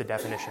not fit the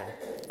definition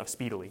of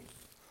speedily.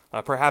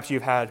 Perhaps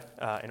you've had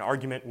an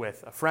argument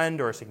with a friend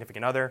or a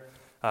significant other.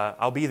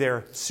 I'll be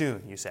there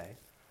soon, you say.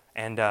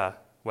 And,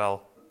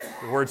 well,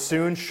 the word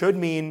soon should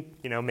mean,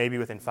 maybe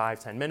within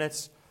 5-10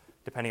 minutes,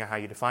 depending on how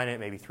you define it,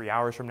 maybe 3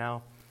 hours from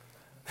now.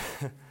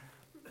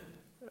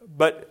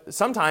 But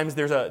sometimes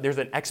there's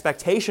an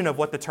expectation of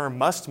what the term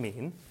must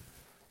mean,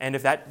 and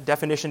if that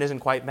definition isn't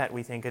quite met,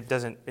 we think it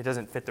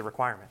doesn't fit the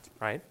requirement,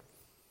 right?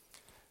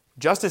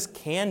 Justice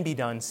can be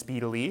done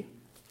speedily,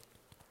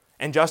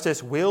 and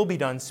justice will be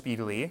done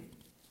speedily,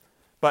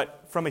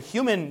 but from a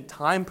human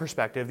time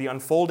perspective, the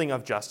unfolding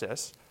of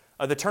justice,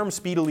 the term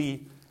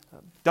speedily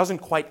doesn't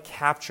quite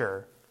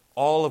capture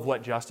all of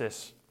what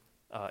justice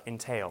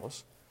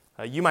entails.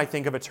 You might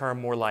think of a term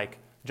more like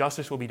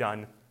justice will be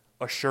done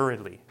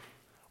assuredly,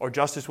 or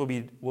justice will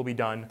be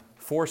done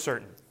for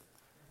certain.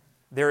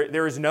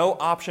 There is no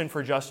option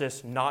for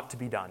justice not to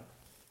be done.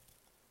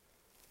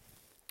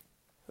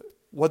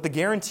 What the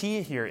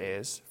guarantee here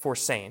is for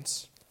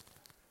saints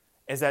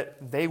is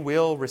that they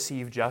will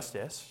receive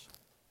justice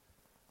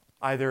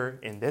either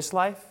in this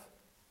life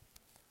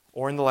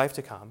or in the life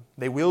to come.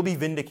 They will be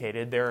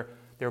vindicated.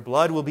 Their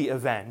blood will be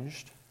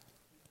avenged.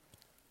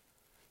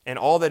 And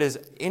all that is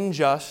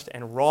unjust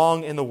and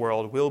wrong in the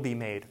world will be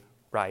made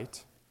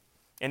right.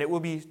 And it will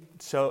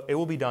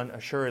be done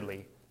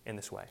assuredly in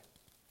this way.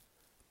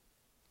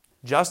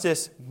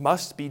 Justice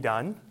must be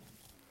done.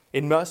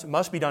 It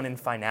must be done in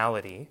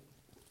finality.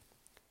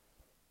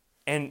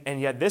 And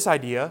yet this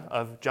idea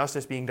of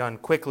justice being done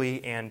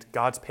quickly and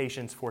God's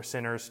patience for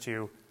sinners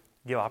to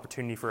give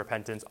opportunity for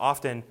repentance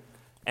often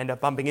end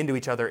up bumping into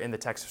each other in the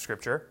text of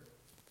Scripture.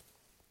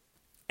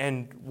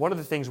 And one of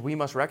the things we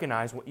must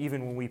recognize,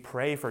 even when we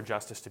pray for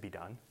justice to be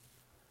done,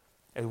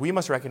 is we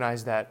must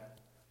recognize that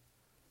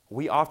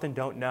we often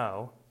don't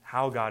know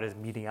how God is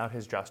meting out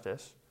his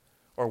justice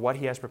or what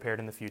he has prepared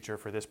in the future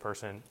for this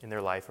person in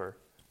their life or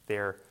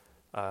their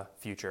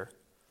future.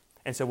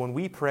 And so when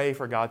we pray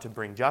for God to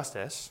bring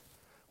justice,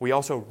 we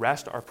also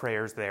rest our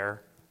prayers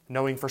there,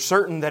 knowing for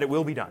certain that it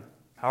will be done.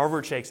 However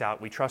it shakes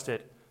out, we trust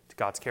it to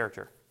God's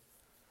character.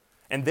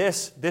 And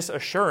this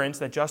assurance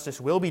that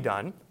justice will be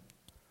done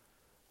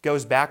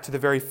goes back to the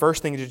very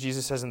first thing that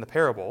Jesus says in the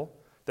parable,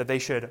 that they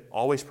should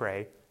always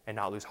pray and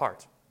not lose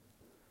heart.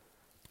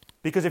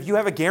 Because if you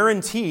have a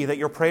guarantee that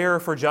your prayer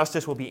for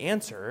justice will be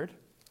answered,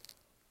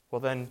 well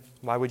then,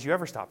 why would you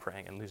ever stop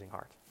praying and losing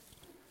heart?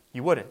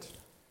 You wouldn't.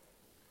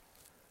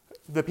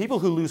 The people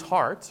who lose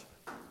heart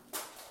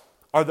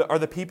are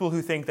the people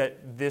who think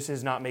that this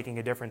is not making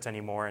a difference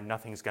anymore and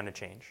nothing's going to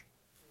change.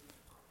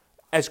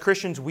 As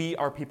Christians, we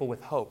are people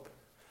with hope.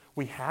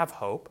 We have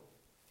hope,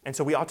 and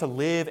so we ought to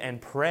live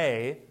and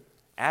pray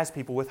as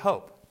people with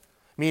hope.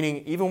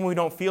 Meaning, even when we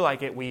don't feel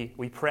like it, we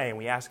pray and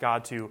we ask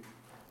God to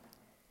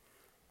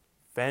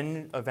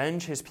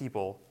avenge his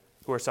people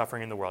who are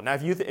suffering in the world. Now,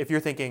 if you're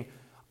thinking,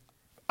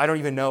 I don't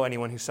even know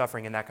anyone who's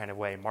suffering in that kind of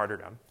way,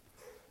 martyrdom,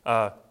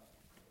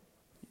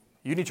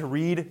 you need to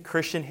read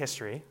Christian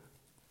history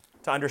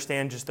to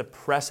understand just the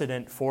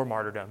precedent for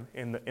martyrdom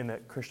in the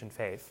Christian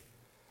faith.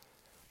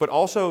 But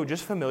also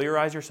just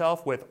familiarize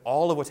yourself with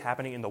all of what's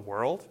happening in the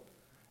world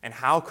and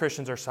how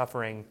Christians are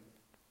suffering,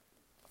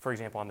 for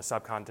example, on the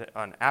subcontinent,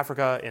 on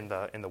Africa, in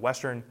the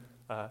western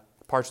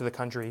parts of the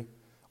country,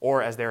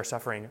 or as they are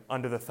suffering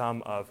under the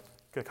thumb of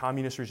the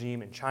communist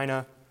regime in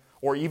China,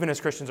 or even as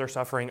Christians are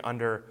suffering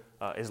under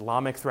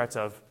Islamic threats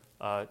of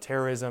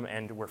terrorism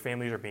and where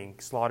families are being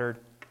slaughtered.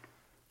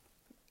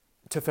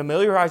 To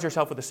familiarize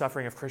yourself with the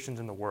suffering of Christians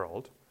in the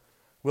world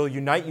will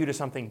unite you to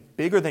something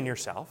bigger than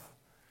yourself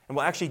and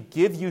will actually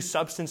give you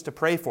substance to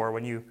pray for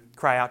when you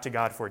cry out to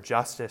God for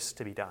justice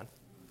to be done.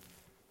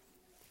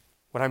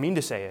 What I mean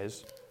to say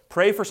is,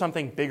 pray for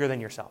something bigger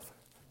than yourself,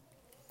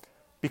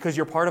 because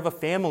you're part of a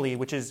family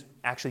which is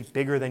actually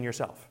bigger than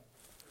yourself.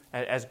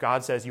 As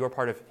God says, you are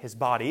part of his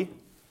body,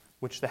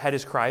 which the head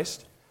is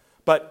Christ.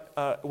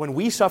 But when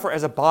we suffer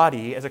as a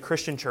body, as a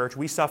Christian church,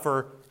 we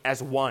suffer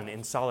as one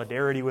in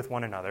solidarity with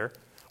one another,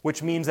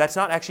 which means that's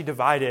not actually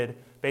divided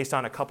based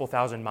on a couple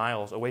thousand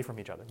miles away from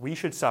each other. We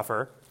should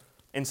suffer,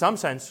 in some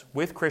sense,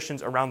 with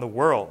Christians around the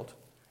world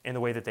in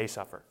the way that they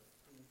suffer,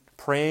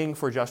 praying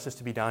for justice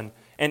to be done,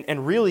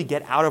 and really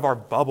get out of our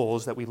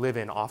bubbles that we live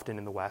in often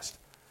in the West,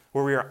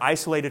 where we are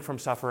isolated from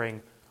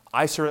suffering,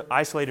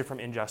 isolated from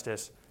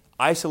injustice,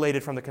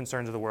 isolated from the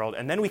concerns of the world,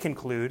 and then we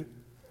conclude,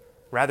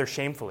 rather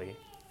shamefully,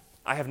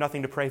 I have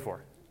nothing to pray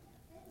for.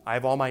 I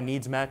have all my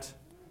needs met.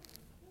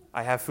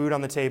 I have food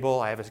on the table.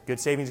 I have a good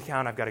savings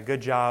account. I've got a good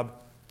job.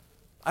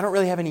 I don't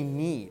really have any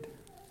need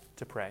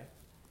to pray.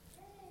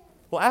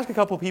 Well, ask a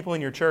couple people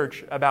in your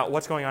church about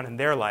what's going on in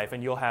their life,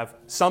 and you'll have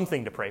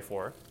something to pray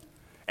for.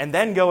 And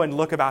then go and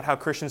look about how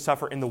Christians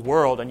suffer in the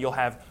world, and you'll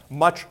have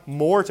much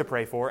more to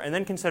pray for. And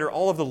then consider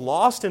all of the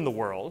lost in the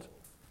world,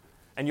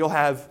 and you'll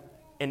have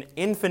an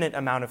infinite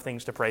amount of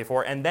things to pray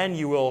for. And then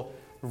you will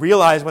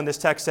realize when this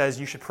text says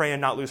you should pray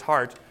and not lose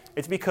heart,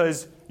 it's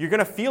because you're going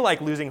to feel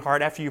like losing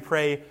heart after you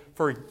pray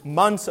for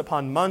months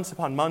upon months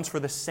upon months for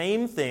the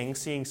same thing,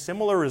 seeing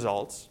similar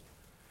results,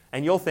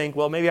 and you'll think,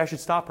 well, maybe I should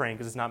stop praying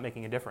because it's not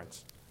making a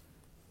difference.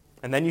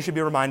 And then you should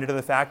be reminded of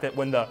the fact that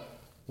when the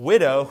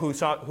widow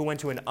who went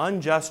to an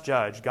unjust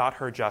judge got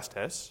her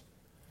justice,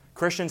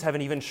 Christians have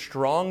an even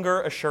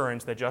stronger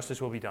assurance that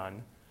justice will be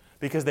done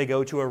because they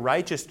go to a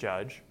righteous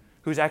judge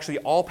who's actually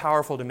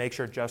all-powerful to make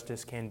sure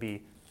justice can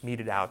be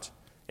meted out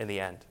in the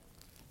end.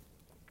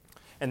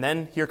 And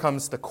then here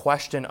comes the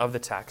question of the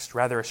text,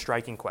 rather a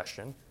striking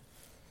question.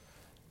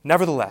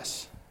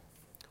 Nevertheless,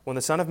 when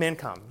the Son of Man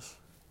comes,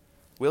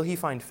 will he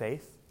find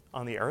faith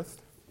on the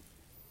earth?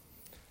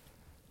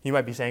 You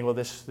might be saying, well,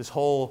 this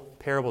whole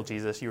parable,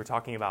 Jesus, you were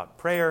talking about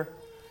prayer,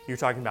 you were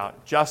talking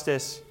about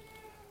justice,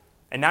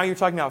 and now you're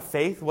talking about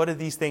faith. What do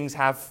these things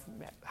have?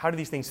 How do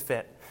these things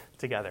fit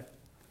together?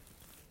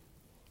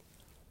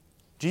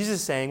 Jesus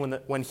is saying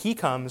when he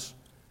comes,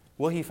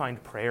 will he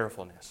find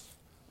prayerfulness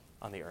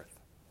on the earth?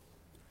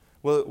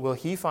 Will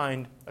he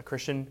find a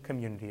Christian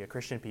community, a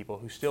Christian people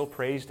who still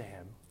prays to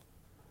him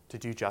to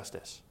do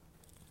justice?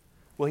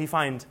 Will he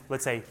find,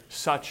 let's say,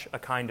 such a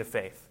kind of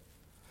faith?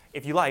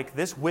 If you like,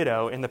 this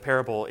widow in the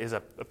parable is a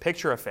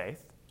picture of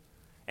faith.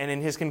 And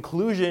in his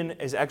conclusion,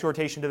 his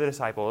exhortation to the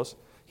disciples,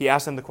 he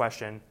asks them the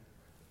question,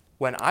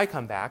 when I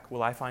come back,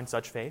 will I find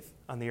such faith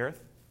on the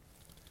earth?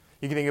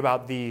 You can think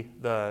about the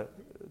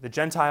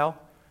Gentile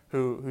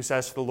who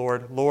says to the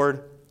Lord,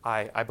 Lord,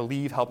 I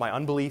believe, help my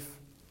unbelief.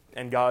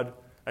 And God,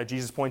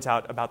 Jesus points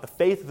out about the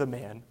faith of the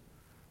man,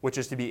 which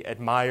is to be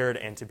admired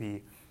and to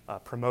be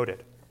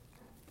promoted.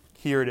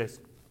 Here it is,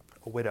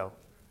 a widow,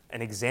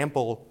 an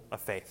example of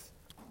faith.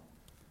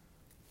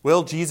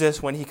 Will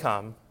Jesus, when he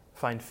come,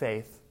 find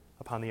faith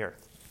upon the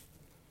earth?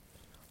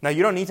 Now,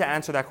 you don't need to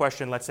answer that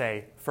question, let's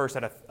say, first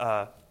at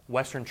a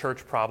Western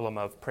church problem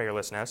of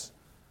prayerlessness.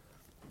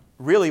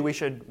 Really, we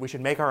should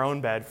make our own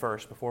bed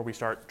first before we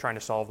start trying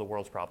to solve the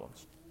world's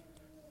problems.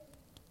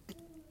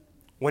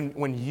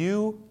 When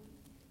you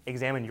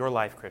examine your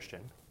life,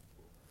 Christian,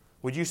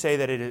 would you say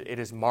that it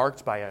is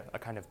marked by a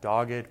kind of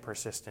dogged,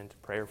 persistent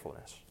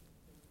prayerfulness?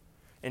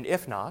 And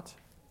if not,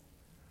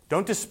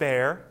 don't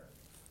despair,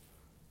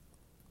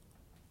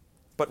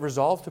 but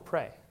resolve to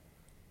pray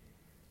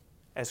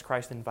as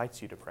Christ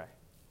invites you to pray.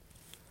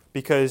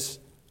 Because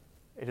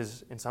it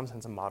is, in some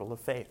sense, a model of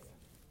faith.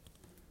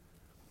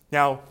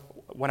 Now,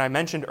 when I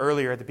mentioned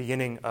earlier at the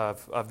beginning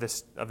of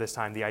this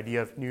time the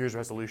idea of New Year's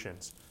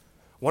resolutions,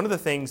 one of the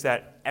things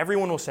that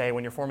everyone will say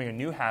when you're forming a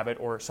new habit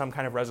or some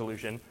kind of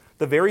resolution,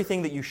 the very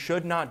thing that you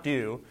should not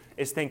do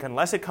is think,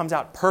 unless it comes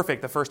out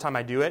perfect the first time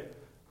I do it,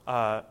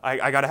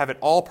 I got to have it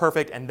all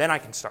perfect and then I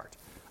can start.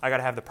 I got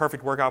to have the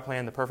perfect workout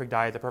plan, the perfect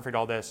diet, the perfect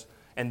all this,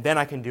 and then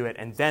I can do it,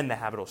 and then the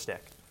habit will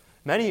stick.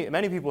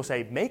 Many people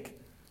say, make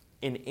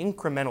an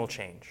incremental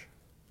change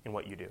in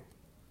what you do.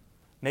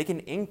 Make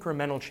an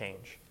incremental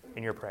change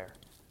in your prayer.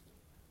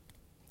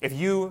 If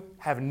you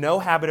have no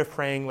habit of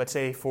praying, let's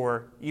say,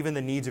 for even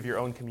the needs of your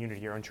own community,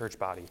 your own church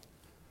body,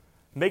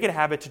 make it a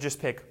habit to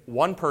just pick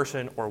one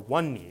person or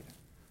one need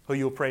who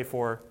you'll pray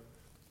for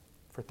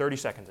 30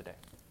 seconds a day.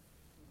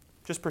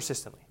 Just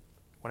persistently,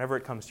 whenever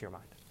it comes to your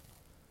mind.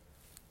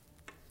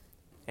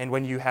 And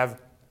when you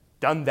have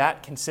done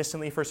that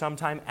consistently for some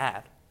time,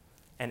 add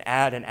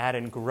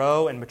and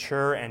grow and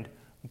mature and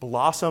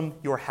blossom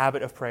your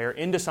habit of prayer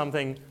into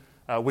something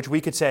which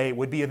we could say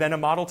would be then a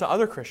model to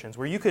other Christians,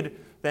 where you could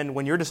then,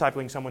 when you're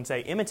discipling someone,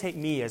 say, imitate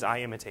me as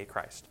I imitate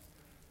Christ.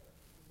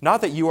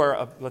 Not that you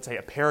are, let's say,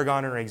 a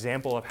paragon or an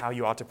example of how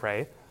you ought to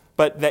pray,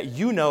 but that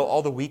you know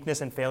all the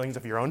weakness and failings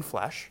of your own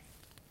flesh.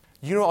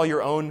 You know all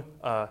your own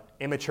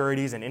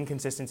immaturities and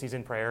inconsistencies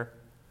in prayer.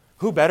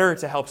 Who better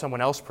to help someone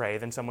else pray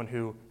than someone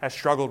who has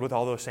struggled with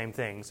all those same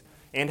things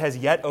and has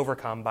yet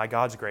overcome by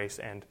God's grace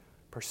and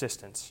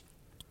persistence?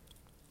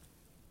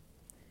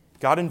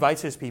 God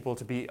invites his people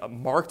to be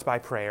marked by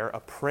prayer, a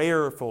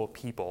prayerful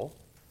people,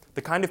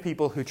 the kind of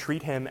people who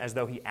treat him as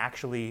though he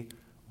actually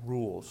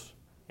rules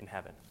in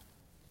heaven.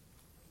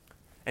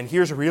 And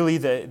here's really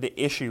the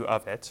issue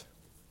of it.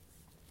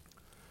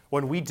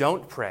 When we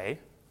don't pray,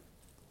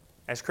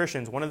 as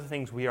Christians, one of the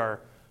things we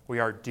are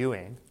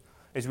doing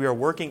is we are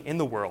working in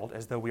the world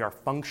as though we are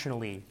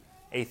functionally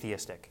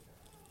atheistic.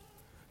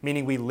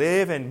 Meaning we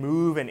live and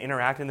move and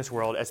interact in this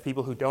world as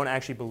people who don't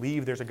actually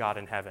believe there's a God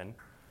in heaven.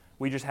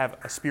 We just have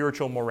a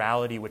spiritual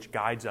morality which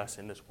guides us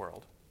in this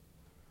world.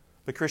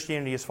 But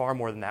Christianity is far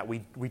more than that.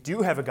 We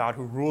do have a God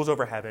who rules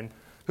over heaven,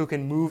 who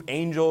can move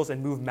angels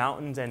and move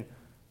mountains and,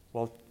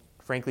 well,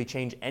 frankly,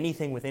 change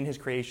anything within his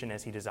creation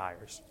as he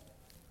desires.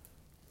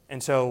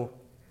 And so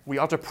we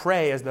ought to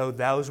pray as though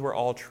those were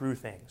all true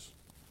things,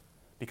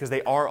 because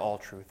they are all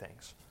true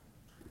things.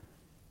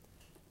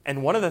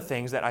 And one of the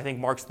things that I think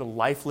marks the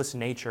lifeless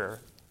nature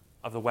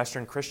of the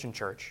Western Christian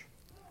church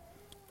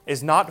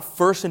is not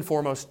first and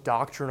foremost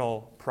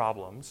doctrinal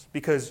problems,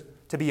 because,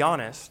 to be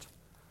honest,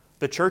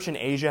 the church in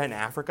Asia and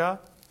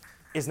Africa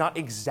is not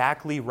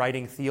exactly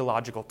writing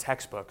theological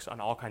textbooks on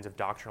all kinds of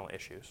doctrinal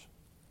issues.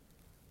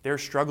 They're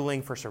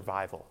struggling for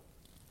survival.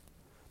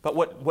 But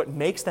what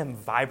makes them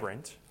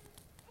vibrant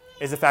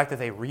is the fact that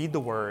they read the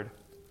Word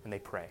and they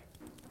pray.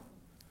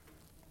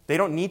 They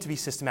don't need to be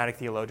systematic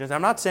theologians.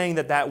 I'm not saying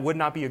that would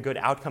not be a good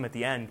outcome at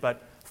the end,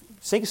 but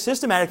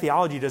systematic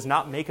theology does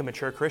not make a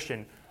mature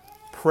Christian.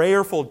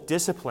 Prayerful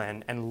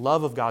discipline and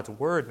love of God's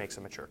Word makes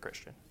a mature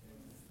Christian.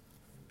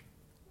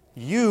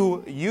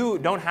 You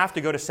don't have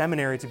to go to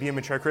seminary to be a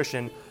mature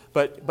Christian,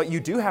 but you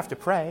do have to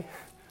pray.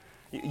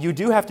 You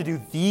do have to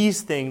do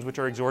these things which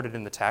are exhorted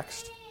in the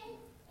text.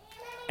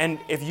 And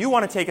if you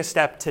want to take a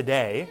step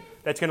today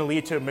that's going to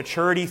lead to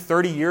maturity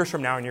 30 years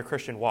from now in your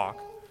Christian walk,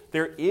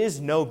 there is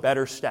no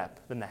better step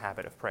than the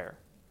habit of prayer.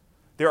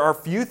 There are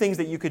few things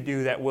that you could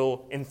do that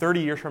will, in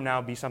 30 years from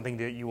now, be something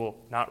that you will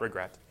not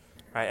regret.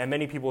 Right? And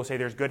many people will say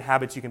there's good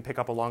habits you can pick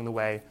up along the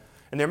way.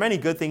 And there are many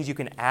good things you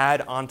can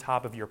add on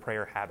top of your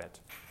prayer habit.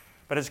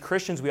 But as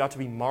Christians, we ought to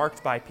be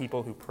marked by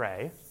people who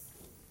pray.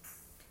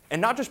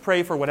 And not just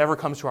pray for whatever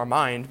comes to our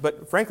mind,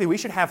 but frankly, we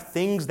should have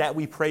things that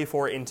we pray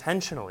for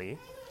intentionally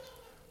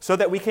so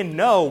that we can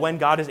know when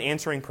God is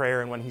answering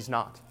prayer and when he's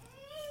not.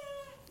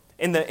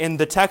 In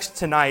the text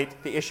tonight,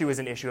 the issue is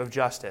an issue of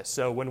justice.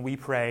 So when we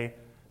pray,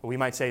 we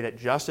might say that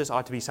justice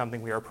ought to be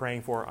something we are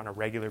praying for on a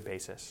regular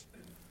basis.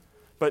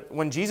 But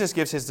when Jesus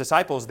gives his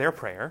disciples their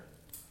prayer,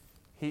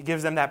 he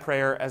gives them that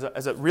prayer as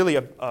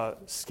a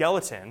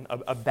skeleton,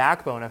 a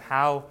backbone of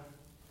how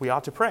we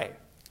ought to pray.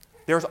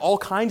 There's all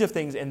kinds of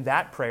things in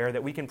that prayer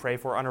that we can pray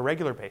for on a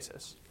regular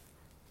basis.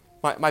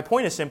 My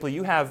point is simply,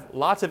 you have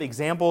lots of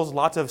examples,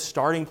 lots of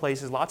starting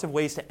places, lots of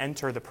ways to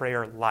enter the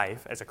prayer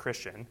life as a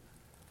Christian.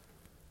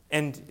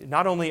 And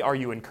not only are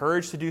you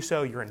encouraged to do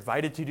so, you're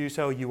invited to do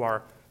so, you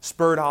are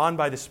spurred on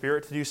by the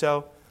Spirit to do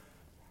so.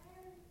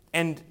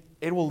 And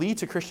it will lead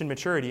to Christian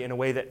maturity in a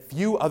way that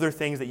few other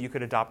things that you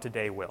could adopt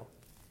today will.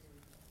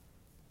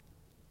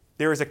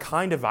 There is a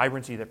kind of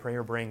vibrancy that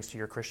prayer brings to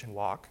your Christian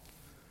walk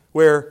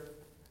where,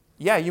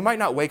 yeah, you might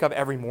not wake up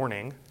every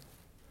morning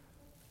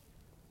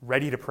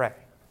ready to pray,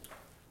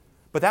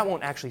 but that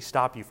won't actually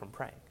stop you from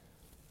praying.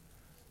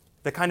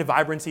 The kind of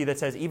vibrancy that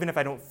says, even if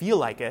I don't feel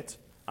like it,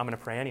 I'm going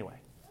to pray anyway.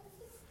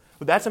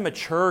 But that's a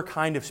mature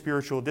kind of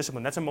spiritual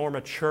discipline. That's a more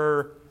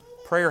mature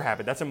prayer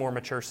habit. That's a more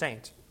mature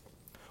saint.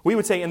 We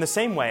would say in the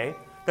same way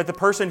that the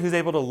person who's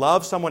able to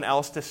love someone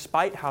else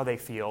despite how they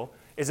feel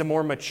is a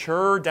more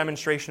mature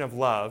demonstration of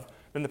love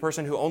than the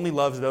person who only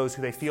loves those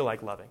who they feel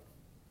like loving.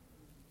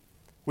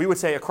 We would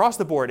say across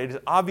the board, it is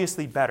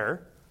obviously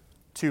better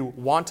to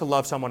want to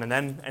love someone and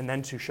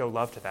then to show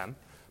love to them.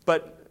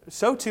 But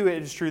so too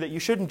it is true that you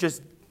shouldn't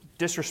just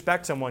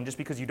disrespect someone just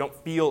because you don't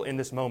feel in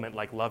this moment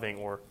like loving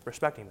or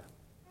respecting them.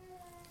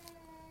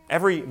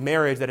 Every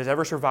marriage that has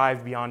ever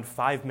survived beyond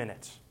 5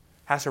 minutes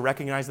has to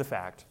recognize the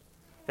fact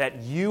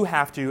that you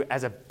have to,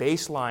 as a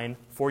baseline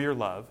for your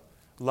love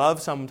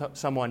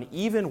someone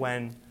even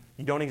when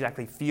you don't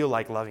exactly feel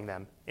like loving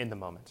them in the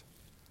moment.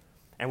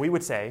 And we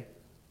would say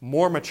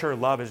more mature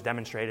love is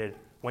demonstrated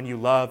when you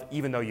love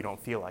even though you don't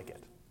feel like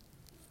it.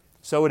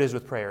 So it is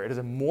with prayer. It is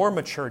a more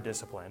mature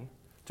discipline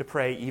to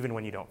pray even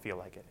when you don't feel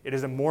like it. It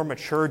is a more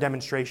mature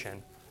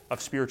demonstration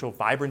of spiritual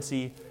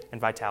vibrancy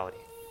and vitality.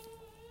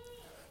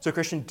 So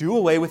Christian, do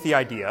away with the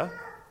idea,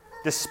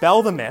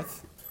 dispel the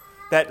myth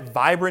that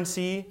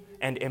vibrancy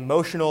and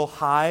emotional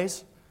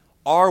highs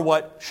are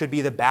what should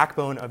be the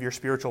backbone of your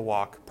spiritual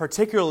walk,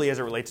 particularly as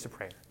it relates to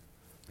prayer.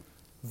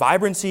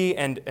 Vibrancy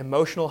and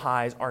emotional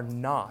highs are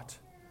not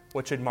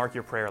what should mark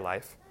your prayer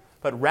life,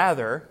 but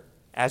rather,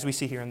 as we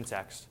see here in the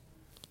text,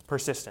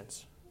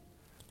 persistence.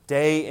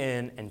 Day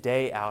in and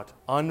day out,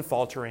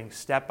 unfaltering,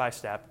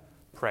 step-by-step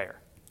prayer.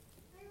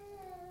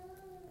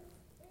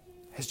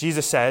 As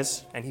Jesus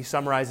says, and he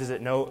summarizes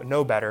it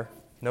no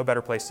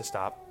better place to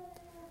stop,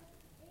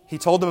 he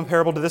told them a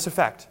parable to this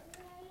effect,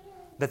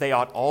 that they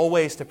ought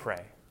always to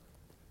pray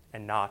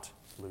and not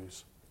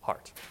lose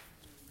heart.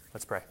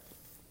 Let's pray.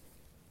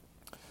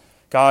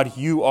 God,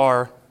 you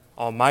are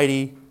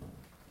almighty,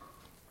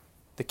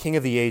 the King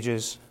of the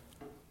ages,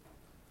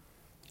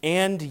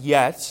 and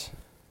yet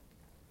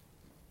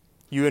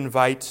you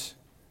invite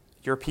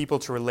your people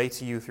to relate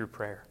to you through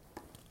prayer.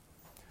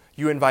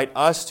 You invite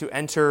us to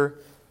enter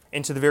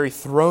into the very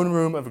throne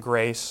room of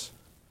grace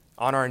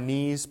on our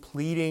knees,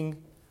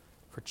 pleading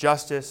for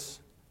justice,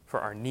 for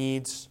our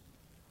needs,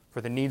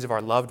 for the needs of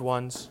our loved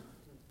ones.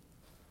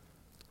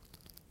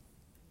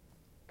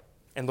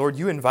 And Lord,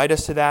 you invite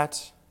us to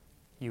that.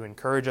 You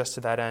encourage us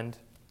to that end.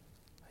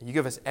 You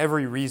give us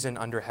every reason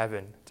under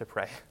heaven to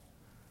pray.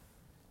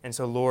 And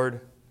so,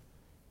 Lord,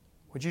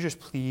 would you just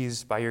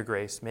please, by your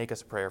grace, make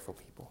us a prayerful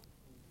people.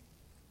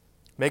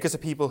 Make us a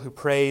people who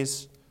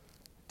prays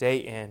day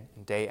in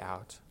and day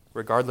out,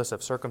 regardless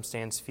of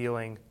circumstance,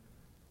 feeling,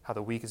 how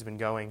the week has been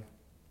going.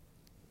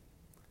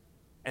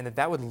 And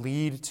that would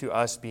lead to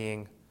us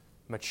being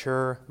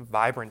mature,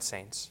 vibrant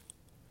saints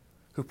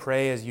who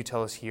pray as you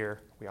tell us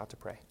here we ought to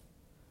pray.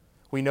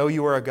 We know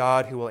you are a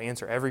God who will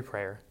answer every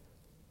prayer.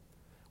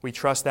 We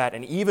trust that,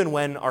 and even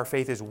when our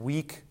faith is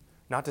weak,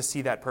 not to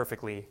see that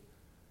perfectly,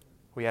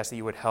 we ask that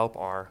you would help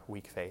our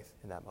weak faith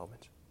in that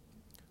moment.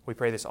 We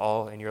pray this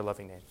all in your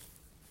loving name.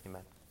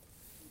 Amen.